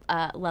called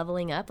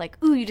leveling up.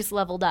 Like, ooh, you just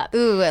leveled up.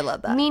 Ooh, I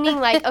love that. Meaning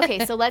like,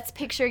 okay, so let's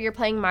picture you're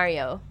playing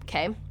Mario,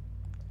 okay?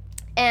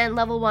 And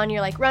level 1, you're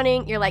like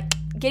running, you're like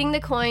getting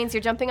the coins, you're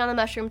jumping on the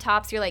mushroom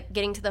tops, you're like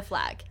getting to the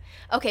flag.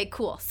 Okay,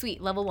 cool,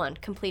 sweet, level 1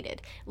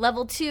 completed.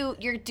 Level 2,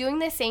 you're doing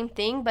the same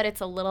thing, but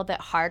it's a little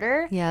bit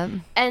harder. Yeah.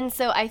 And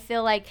so I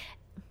feel like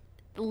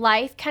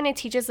life kind of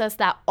teaches us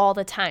that all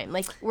the time.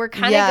 Like we're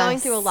kind of going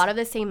through a lot of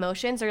the same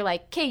motions, or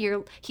like, okay,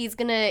 your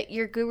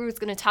guru is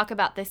gonna talk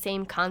about the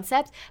same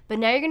concept, but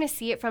now you're gonna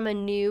see it from a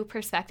new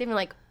perspective and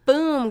like,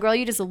 boom, girl,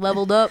 you just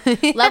leveled up.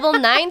 Level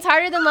 9's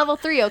harder than level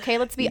 3. Okay,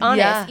 let's be honest.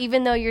 Yeah.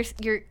 Even though you're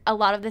a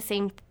lot of the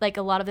same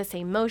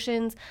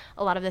motions,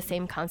 a lot of the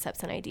same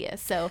concepts and ideas.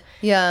 So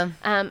yeah,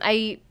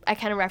 I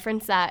kind of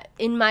reference that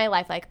in my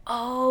life, like,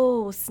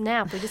 oh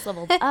snap, we just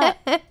leveled up.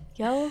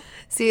 Yo.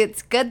 See,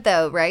 it's good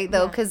though, right?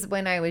 Though, because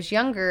when I was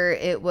younger,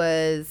 it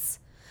was,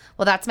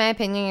 well, that's my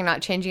opinion. You're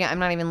not changing it. I'm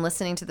not even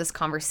listening to this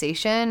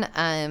conversation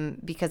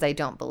because I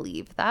don't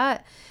believe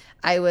that.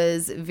 I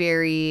was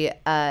very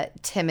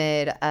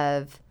timid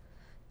of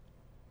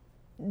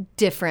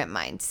different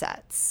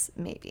mindsets,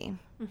 maybe.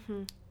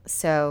 Mm-hmm.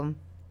 So,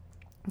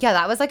 yeah,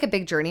 that was like a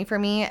big journey for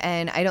me.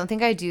 And I don't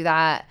think I do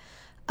that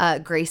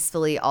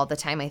gracefully all the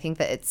time. I think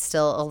that it's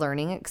still a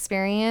learning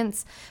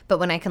experience. But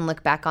when I can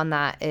look back on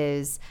that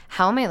is,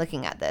 how am I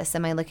looking at this?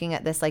 Am I looking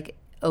at this like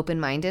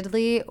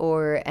open-mindedly,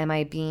 or am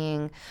I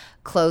being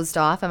closed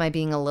off? Am I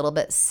being a little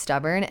bit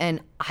stubborn? And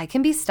I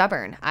can be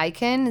stubborn. I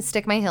can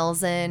stick my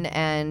heels in,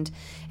 and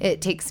it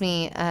takes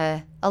me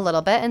a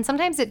little bit. And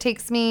sometimes it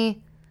takes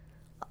me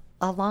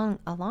a long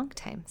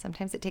time.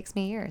 Sometimes it takes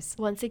me years.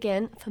 Once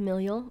again,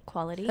 familial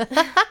quality.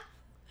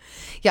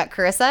 Yeah,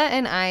 Carissa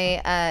and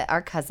I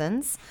are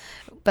cousins,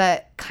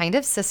 but kind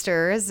of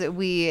sisters.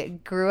 We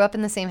grew up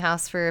in the same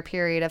house for a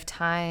period of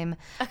time.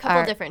 A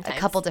couple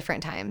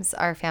different times.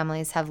 Our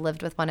families have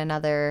lived with one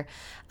another.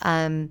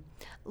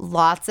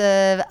 Lots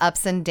of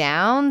ups and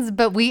downs,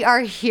 but we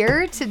are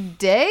here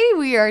today.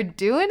 We are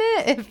doing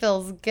it. It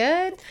feels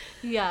good.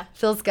 Yeah.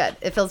 Feels good.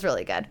 It feels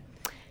really good.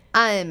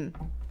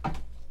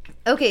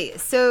 Okay,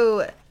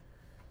 so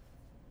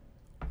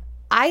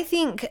I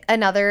think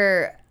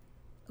another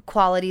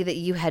quality that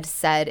you had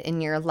said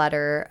in your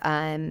letter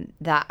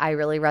that I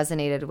really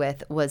resonated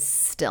with was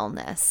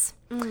stillness.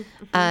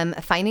 Mm-hmm.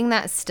 Finding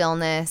that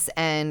stillness,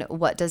 and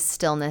what does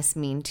stillness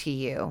mean to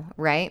you,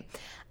 right?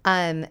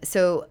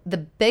 So the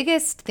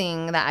biggest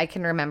thing that I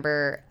can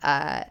remember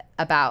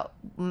about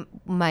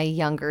my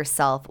younger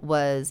self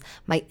was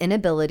my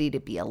inability to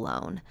be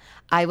alone.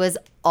 I was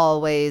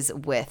always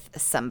with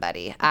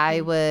somebody.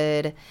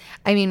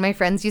 Mm-hmm. My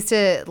friends used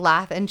to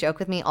laugh and joke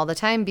with me all the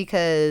time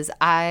because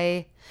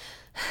I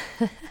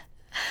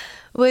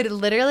would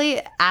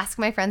literally ask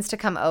my friends to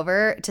come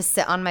over to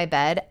sit on my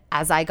bed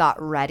as I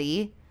got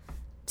ready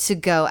to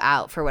go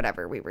out for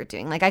whatever we were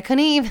doing. Like, I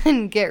couldn't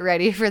even get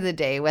ready for the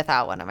day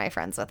without one of my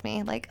friends with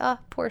me. Like, oh,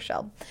 poor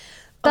Shell.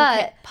 But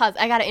okay, pause.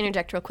 I got to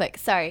interject real quick.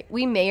 Sorry.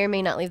 We may or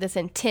may not leave this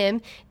in.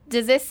 Tim,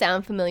 does this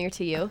sound familiar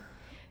to you?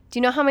 Do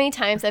you know how many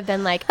times I've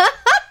been like,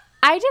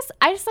 I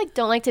just like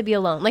don't like to be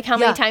alone. Like how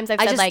many times I've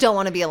said I just like, don't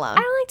want to be alone.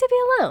 I don't like to be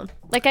alone.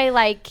 Like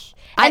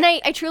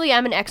I truly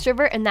am an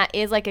extrovert, and that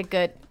is like a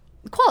good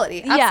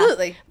quality.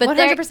 Absolutely. Yeah. But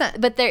 100%.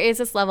 But there is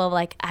this level of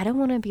like, I don't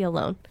want to be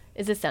alone.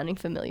 Is this sounding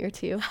familiar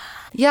to you?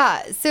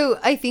 Yeah. So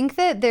I think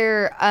that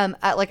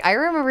I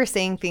remember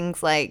saying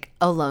things like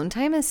alone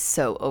time is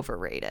so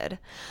overrated.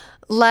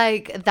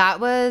 Like that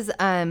was,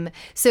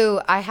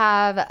 so I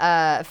have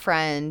a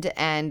friend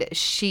and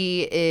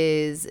she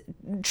is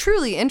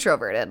truly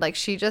introverted. Like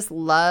she just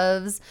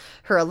loves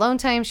her alone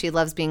time. She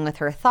loves being with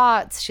her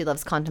thoughts. She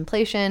loves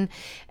contemplation.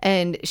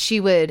 And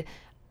she would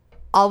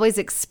always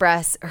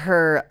express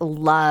her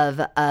love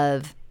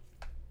of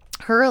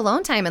her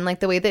alone time and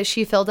like the way that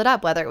she filled it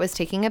up, whether it was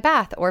taking a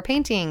bath or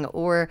painting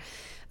or,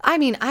 I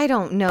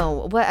don't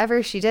know,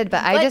 whatever she did,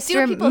 but I just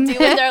people do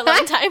in their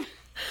alone time.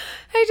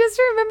 I just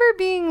remember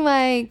being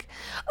like,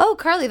 oh,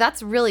 Carly,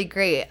 that's really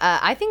great.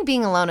 I think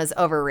being alone is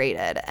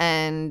overrated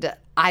and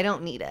I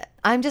don't need it.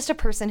 I'm just a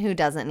person who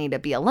doesn't need to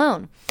be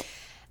alone.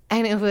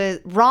 And it was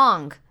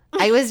wrong.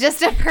 I was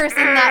just a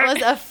person that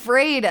was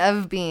afraid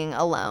of being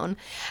alone.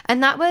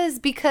 And that was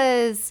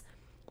because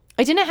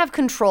I didn't have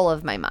control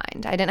of my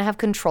mind. I didn't have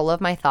control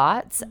of my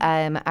thoughts.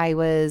 I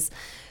was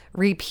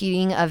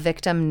repeating a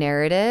victim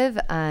narrative.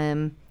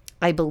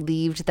 I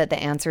believed that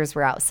the answers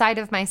were outside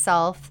of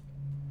myself.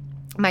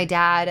 my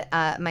dad,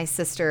 my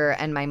sister,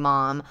 and my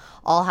mom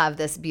all have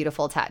this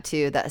beautiful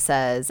tattoo that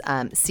says,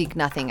 seek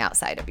nothing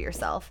outside of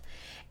yourself.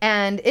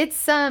 And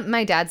it's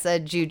my dad's a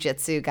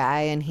jujitsu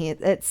guy, and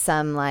it's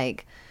some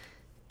like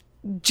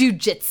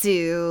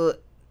jujitsu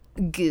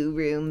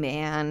guru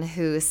man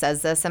who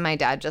says this, and my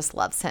dad just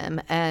loves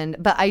him.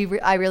 But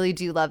I really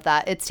do love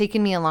that. It's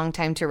taken me a long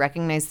time to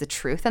recognize the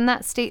truth in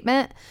that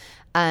statement.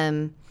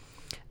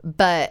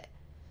 But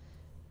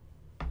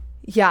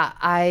yeah,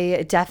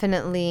 I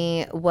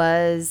definitely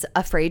was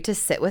afraid to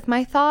sit with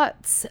my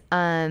thoughts.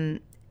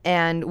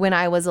 And when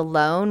I was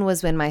alone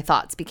was when my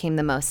thoughts became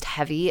the most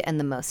heavy and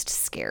the most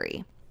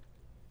scary.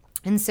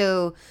 And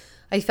so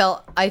I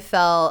felt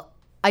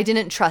I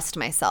didn't trust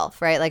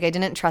myself, right? Like I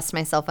didn't trust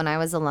myself when I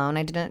was alone.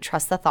 I didn't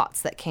trust the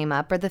thoughts that came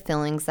up or the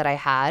feelings that I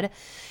had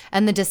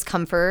and the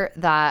discomfort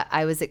that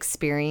I was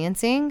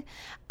experiencing.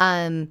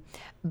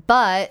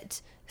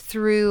 But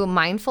through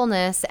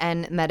mindfulness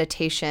and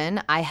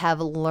meditation, I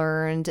have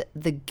learned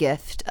the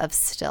gift of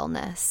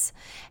stillness,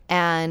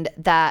 and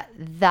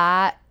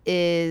that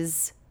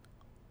is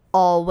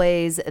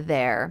always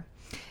there.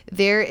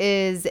 There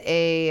is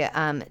a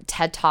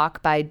TED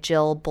Talk by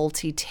Jill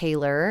Bolte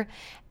Taylor,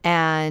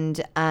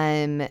 and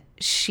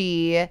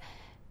she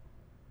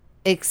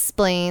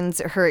explains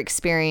her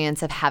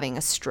experience of having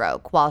a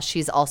stroke while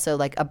she's also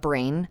like a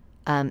brain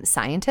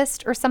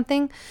scientist or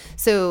something.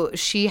 So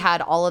she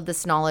had all of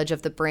this knowledge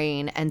of the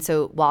brain. And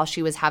so while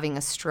she was having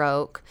a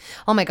stroke,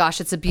 oh my gosh,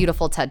 it's a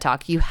beautiful TED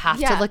Talk. You have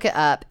to look it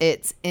up.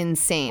 It's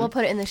insane. We'll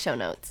put it in the show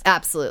notes.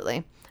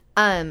 Absolutely.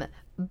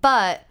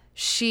 But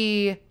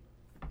she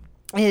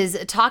is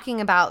talking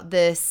about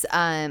this.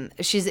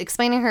 She's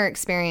explaining her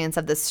experience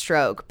of the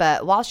stroke.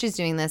 But while she's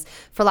doing this,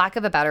 for lack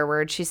of a better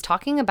word, she's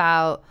talking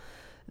about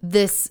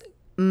this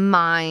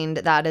mind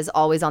that is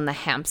always on the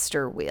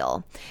hamster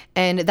wheel.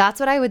 And that's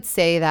what I would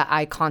say that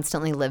I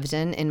constantly lived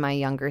in my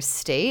younger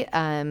state.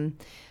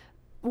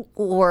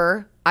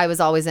 Or I was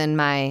always in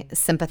my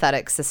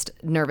sympathetic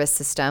nervous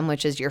system,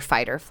 which is your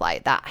fight or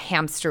flight, that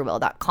hamster wheel,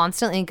 that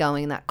constantly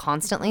going, that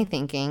constantly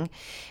thinking.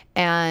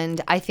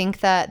 And I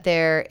think that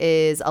there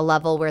is a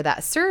level where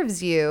that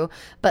serves you,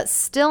 but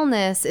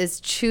stillness is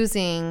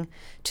choosing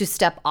to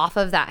step off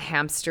of that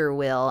hamster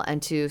wheel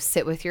and to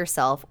sit with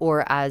yourself,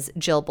 or as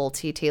Jill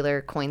Bolte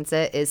Taylor coins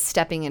it, is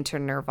stepping into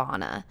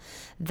nirvana,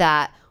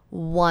 that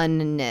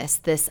oneness,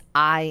 this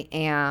I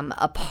am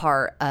a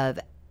part of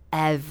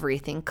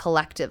everything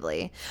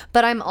collectively.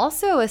 But I'm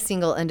also a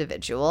single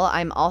individual.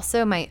 I'm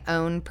also my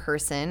own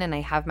person, and I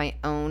have my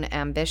own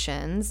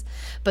ambitions.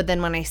 But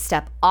then when I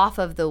step off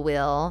of the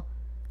wheel,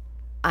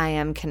 I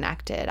am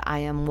connected. I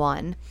am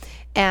one.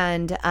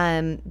 And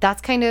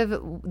that's kind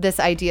of this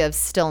idea of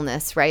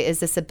stillness, right? Is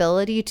this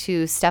ability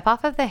to step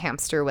off of the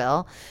hamster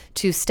wheel,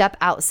 to step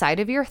outside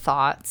of your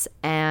thoughts,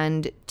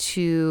 and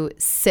to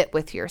sit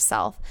with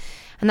yourself.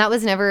 And that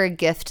was never a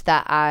gift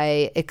that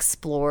I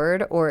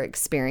explored or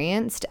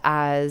experienced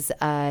as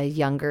a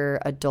younger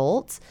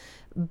adult,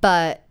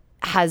 but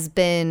has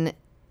been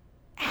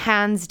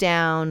hands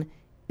down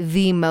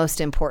the most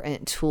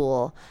important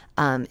tool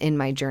in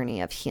my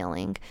journey of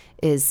healing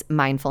is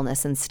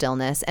mindfulness and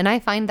stillness. And I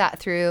find that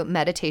through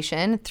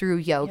meditation, through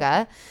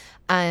yoga.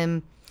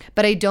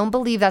 But I don't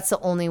believe that's the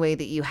only way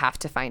that you have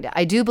to find it.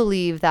 I do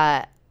believe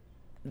that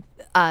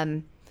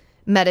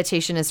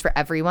meditation is for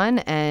everyone,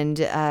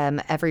 and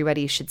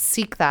everybody should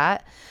seek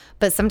that.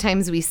 But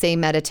sometimes we say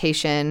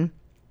meditation,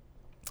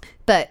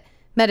 but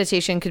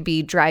meditation could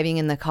be driving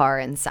in the car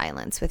in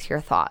silence with your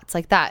thoughts.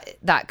 Like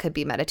that could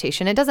be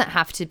meditation. It doesn't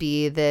have to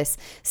be this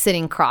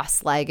sitting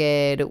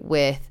cross-legged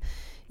with,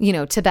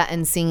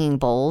 Tibetan singing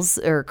bowls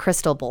or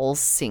crystal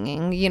bowls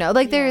singing,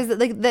 there's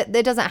like that.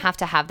 It doesn't have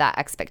to have that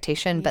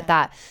expectation, but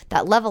that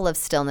level of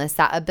stillness,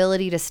 that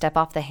ability to step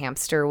off the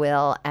hamster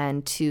wheel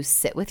and to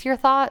sit with your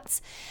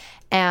thoughts.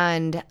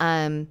 And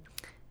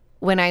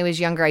when I was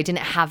younger, I didn't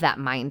have that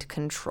mind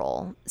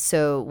control.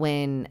 So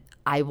when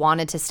I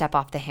wanted to step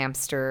off the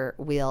hamster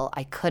wheel,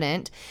 I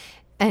couldn't.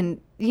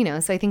 And,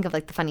 so I think of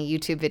like the funny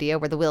YouTube video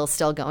where the wheel is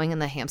still going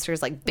and the hamster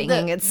is like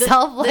banging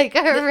itself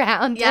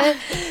around. Yeah.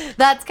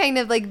 That's kind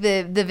of like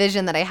the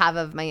vision that I have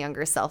of my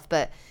younger self.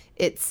 But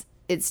it's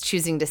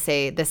choosing to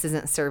say, this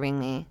isn't serving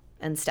me,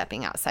 and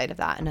stepping outside of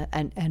that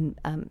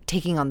and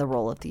taking on the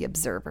role of the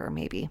observer,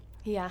 maybe.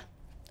 Yeah.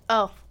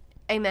 Oh,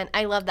 amen.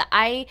 I love that.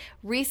 I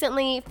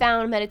recently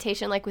found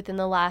meditation like within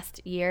the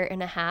last year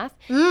and a half.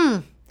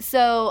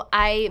 So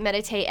I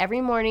meditate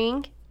every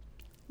morning,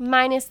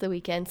 minus the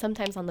weekend.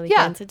 Sometimes on the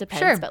weekends, it depends.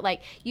 Sure. But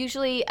like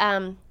usually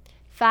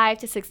 5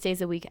 to 6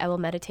 days a week, I will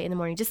meditate in the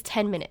morning, just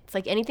 10 minutes.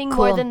 Like anything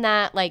more than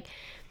that, like.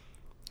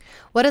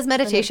 What does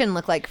meditation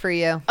look like for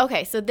you?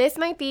 Okay, so this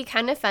might be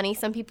kind of funny.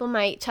 Some people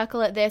might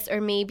chuckle at this, or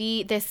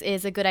maybe this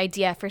is a good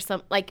idea for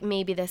some, like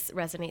maybe this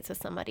resonates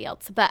with somebody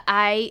else. But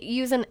I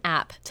use an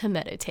app to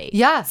meditate.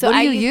 Yeah, so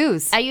what do you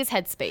use? I use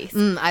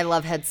Headspace. I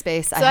love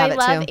Headspace. So I have it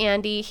too. I love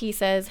Andy. He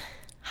says,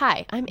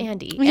 hi, I'm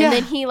Andy. Yeah. And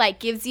then he like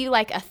gives you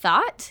like a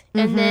thought,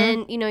 and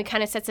then, he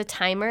kind of sets a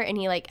timer, and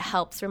he like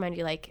helps remind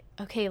you like,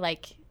 okay,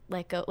 like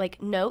let go.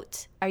 Like,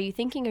 note, are you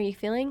thinking? Are you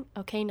feeling?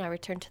 Okay, now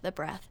return to the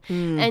breath.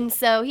 And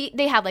so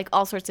they have like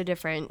all sorts of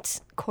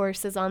different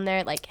courses on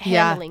there, like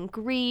handling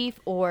grief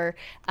or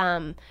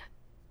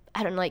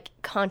I don't know, like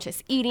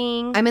conscious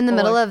eating. I'm in the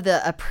middle of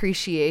the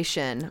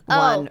appreciation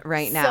one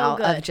right now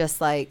of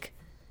just like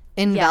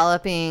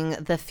enveloping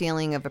the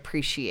feeling of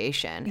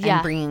appreciation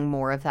and bringing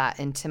more of that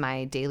into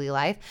my daily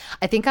life.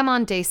 I think I'm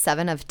on day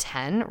 7 of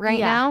 10 right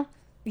now.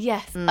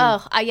 Yes.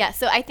 Yeah.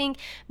 So I think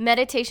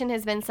meditation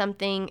has been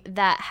something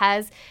that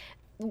has,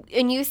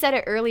 and you said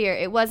it earlier,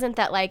 it wasn't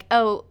that like,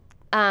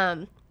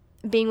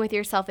 being with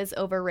yourself is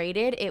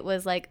overrated. It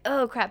was like,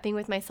 oh crap, being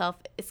with myself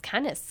is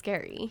kind of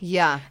scary.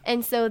 Yeah.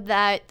 And so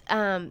that,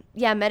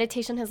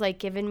 meditation has like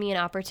given me an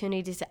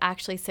opportunity to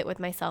actually sit with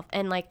myself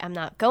and like, I'm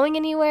not going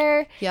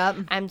anywhere. Yep.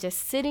 I'm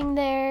just sitting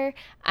there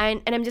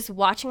and I'm just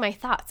watching my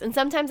thoughts. And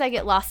sometimes I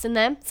get lost in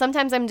them.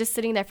 Sometimes I'm just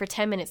sitting there for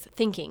 10 minutes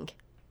thinking.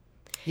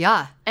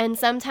 Yeah. And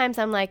sometimes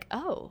I'm like,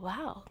 oh,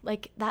 wow,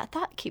 like that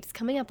thought keeps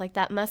coming up. Like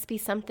that must be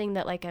something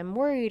that like I'm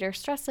worried or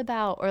stressed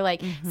about. Or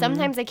like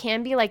sometimes I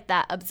can be like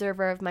that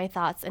observer of my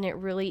thoughts. And it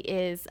really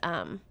is,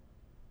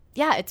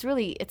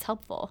 it's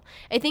helpful.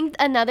 I think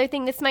another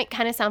thing, this might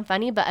kind of sound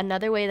funny, but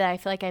another way that I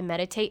feel like I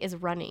meditate is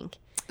running.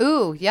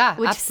 Ooh, yeah,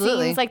 which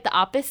absolutely. seems like the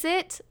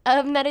opposite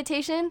of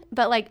meditation.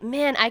 But like,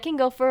 man, I can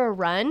go for a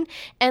run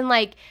and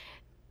like,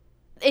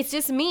 it's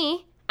just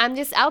me. I'm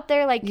just out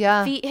there like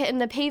feet hitting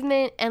the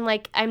pavement and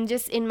like I'm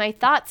just in my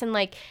thoughts and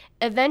like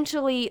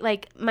eventually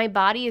like my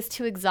body is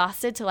too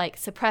exhausted to like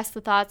suppress the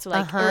thoughts or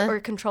like or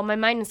control my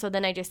mind, and so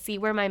then I just see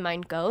where my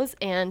mind goes.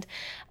 And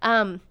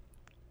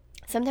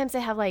sometimes I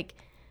have like,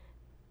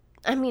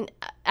 I mean,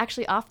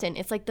 actually often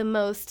it's like the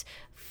most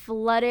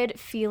flooded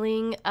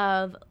feeling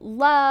of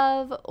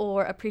love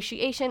or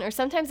appreciation, or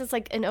sometimes it's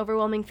like an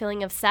overwhelming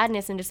feeling of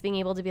sadness and just being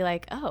able to be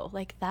like, oh,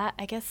 like that,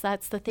 I guess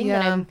that's the thing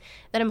that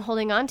I'm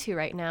holding on to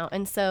right now.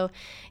 And so,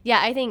 yeah,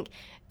 I think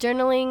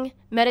journaling,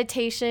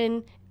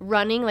 meditation,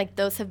 running, like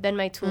those have been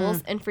my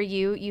tools. And for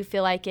you, you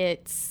feel like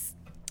it's...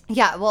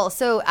 Yeah, well,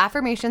 so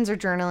affirmations or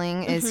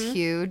journaling is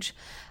huge.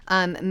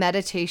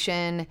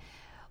 Meditation...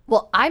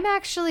 Well, I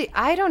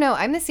don't know.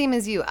 I'm the same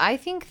as you. I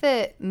think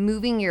that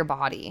moving your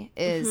body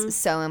is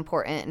so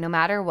important no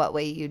matter what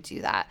way you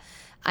do that.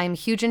 I'm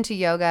huge into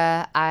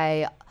yoga.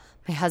 My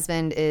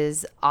husband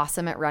is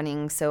awesome at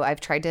running, so I've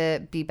tried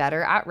to be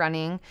better at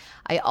running.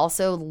 I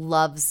also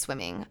love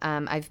swimming.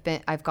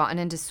 I've gotten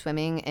into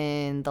swimming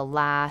in the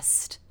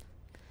last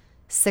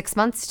 6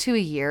 months to a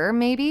year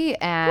maybe,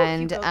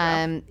 and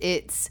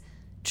it's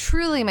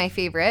truly my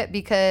favorite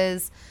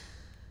because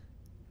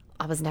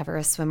I was never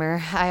a swimmer.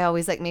 I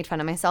always like made fun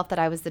of myself that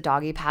I was the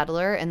doggy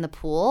paddler in the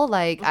pool.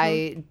 Like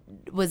I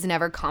was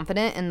never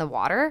confident in the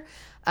water.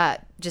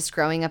 Just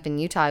growing up in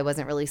Utah, I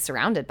wasn't really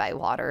surrounded by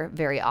water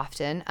very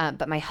often.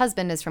 But my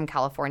husband is from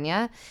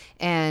California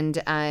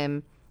and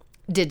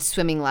did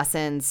swimming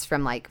lessons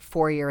from like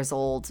 4 years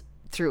old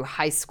through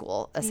high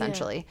school,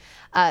 essentially.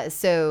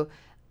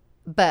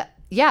 But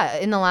yeah,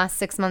 in the last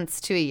 6 months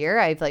to a year,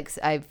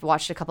 I've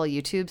watched a couple of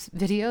YouTube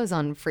videos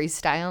on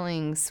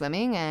freestyling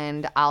swimming,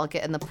 and I'll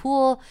get in the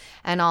pool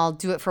and I'll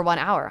do it for 1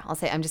 hour. I'll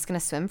say, I'm just going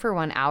to swim for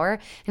 1 hour.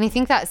 And I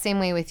think that same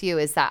way with you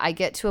is that I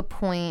get to a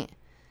point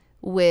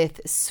with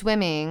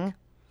swimming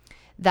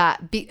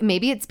that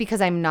maybe it's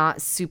because I'm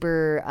not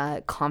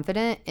super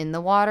confident in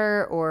the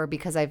water, or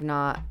because I've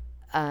not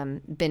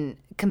been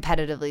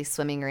competitively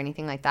swimming or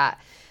anything like that,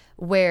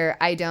 where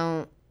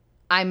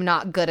I'm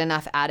not good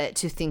enough at it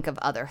to think of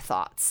other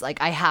thoughts.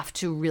 Like I have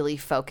to really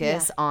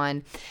focus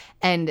on,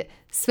 and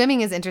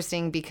swimming is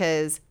interesting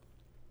because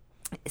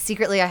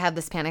secretly I have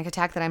this panic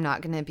attack that I'm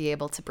not going to be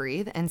able to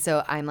breathe. And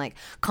so I'm like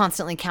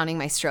constantly counting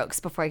my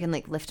strokes before I can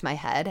like lift my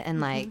head and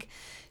like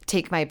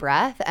take my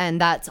breath. And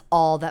that's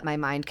all that my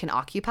mind can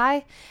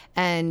occupy.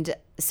 And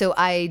so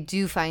I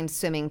do find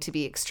swimming to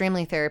be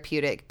extremely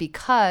therapeutic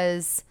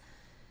because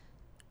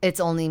it's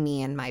only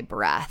me and my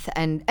breath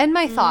and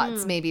my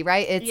thoughts maybe,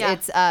 right?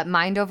 It's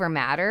mind over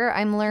matter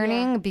I'm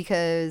learning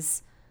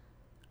because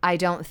I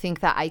don't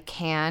think that I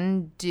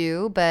can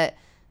do, but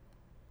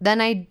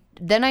then I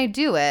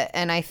do it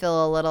and I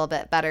feel a little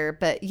bit better.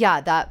 But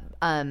that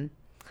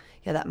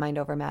mind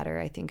over matter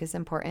I think is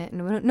important.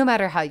 No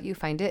matter how you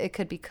find it. It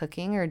could be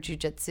cooking or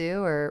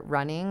jujitsu or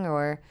running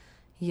or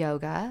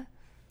yoga.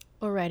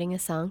 Or writing a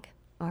song.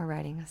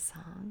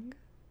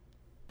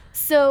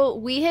 So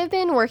we have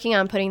been working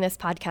on putting this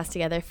podcast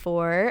together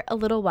for a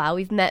little while.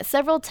 We've met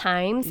several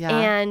times.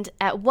 And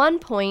at one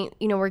point,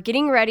 we're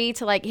getting ready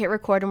to like hit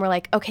record and we're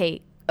like,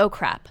 okay, oh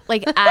crap.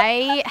 Like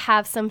I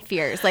have some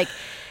fears. Like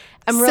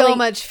I'm really so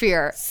much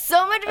fear.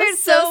 So much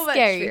scary. Much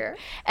fear.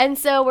 And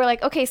so we're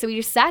like, okay, so we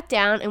just sat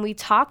down and we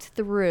talked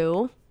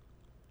through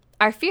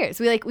our fears.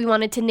 We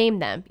wanted to name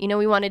them.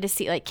 We wanted to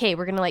see like, okay,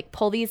 we're going to like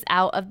pull these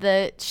out of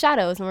the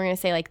shadows and we're going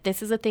to say like,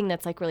 this is a thing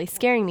that's like really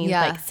scaring me.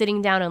 Like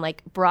sitting down and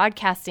like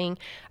broadcasting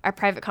our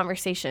private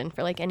conversation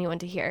for like anyone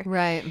to hear.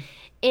 Right.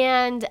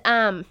 And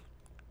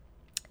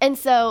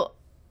so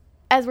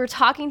as we're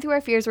talking through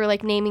our fears, we're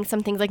like naming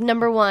some things. Like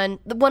number one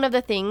of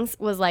the things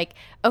was like,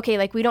 okay,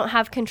 like we don't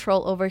have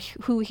control over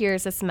who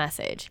hears this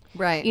message.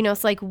 Right. You know,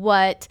 it's like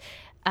what,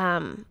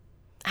 I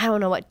don't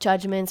know what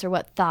judgments or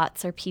what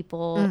thoughts are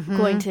people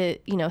going to,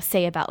 you know,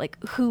 say about like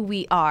who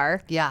we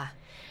are. Yeah.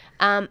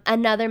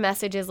 Another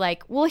message is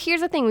like, well,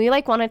 here's the thing. We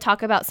like want to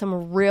talk about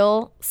some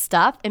real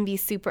stuff and be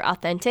super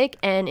authentic.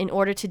 And in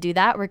order to do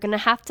that, we're going to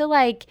have to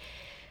like,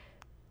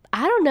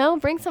 I don't know,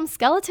 bring some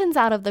skeletons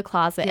out of the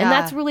closet. Yeah. And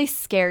that's really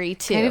scary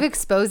too. Kind of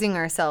exposing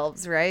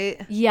ourselves,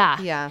 right?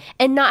 Yeah. Yeah.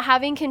 And not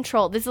having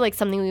control. This is like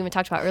something we even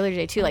talked about earlier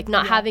today too. Like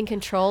not having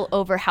control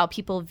over how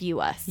people view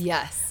us.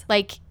 Yes.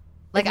 Like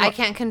I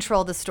can't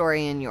control the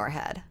story in your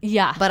head.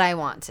 Yeah. But I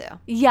want to.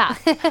 Yeah.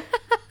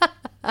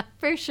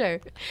 For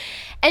sure.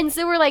 And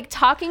so we're like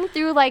talking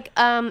through like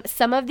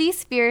some of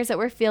these fears that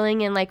we're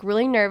feeling and like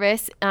really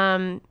nervous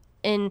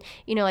and,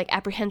 you know, like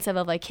apprehensive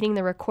of like hitting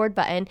the record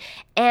button.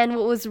 And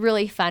what was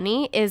really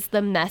funny is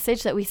the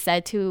message that we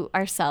said to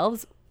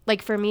ourselves.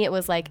 Like for me, it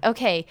was like,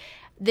 okay,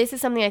 this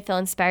is something I feel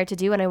inspired to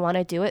do and I want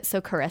to do it.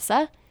 So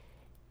Carissa,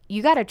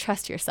 you got to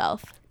trust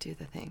yourself. Do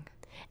the thing.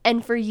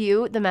 And for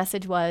you, the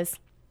message was,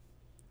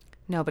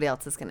 nobody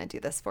else is going to do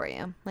this for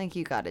you. Like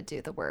you got to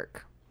do the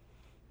work.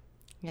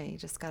 Yeah, you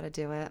just got to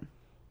do it.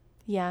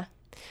 Yeah.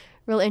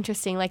 Real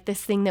interesting. Like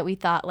this thing that we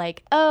thought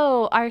like,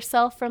 oh,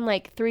 ourself from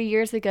like 3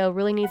 years ago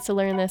really needs to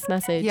learn this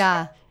message.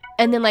 Yeah.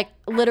 And then like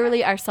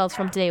literally ourselves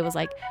from today was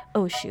like,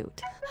 oh,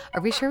 shoot.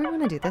 Are we sure we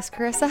want to do this,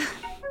 Carissa?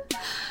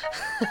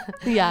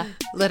 Yeah.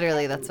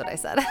 Literally, that's what I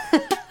said.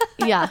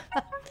 Yeah.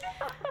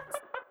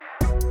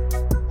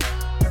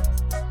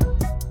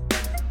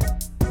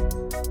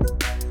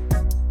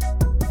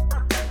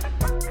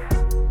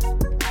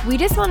 We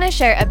just want to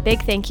share a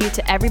big thank you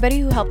to everybody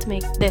who helped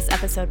make this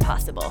episode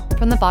possible.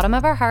 From the bottom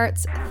of our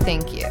hearts,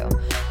 thank you.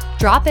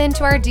 Drop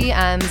into our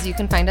DMs. You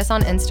can find us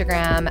on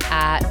Instagram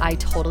at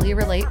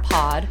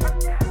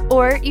ITotallyRelatePod.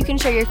 Or you can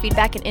share your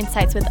feedback and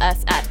insights with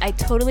us at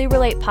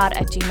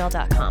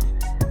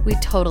ITotallyRelatePod@gmail.com. We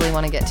totally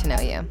want to get to know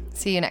you.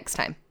 See you next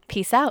time.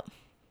 Peace out.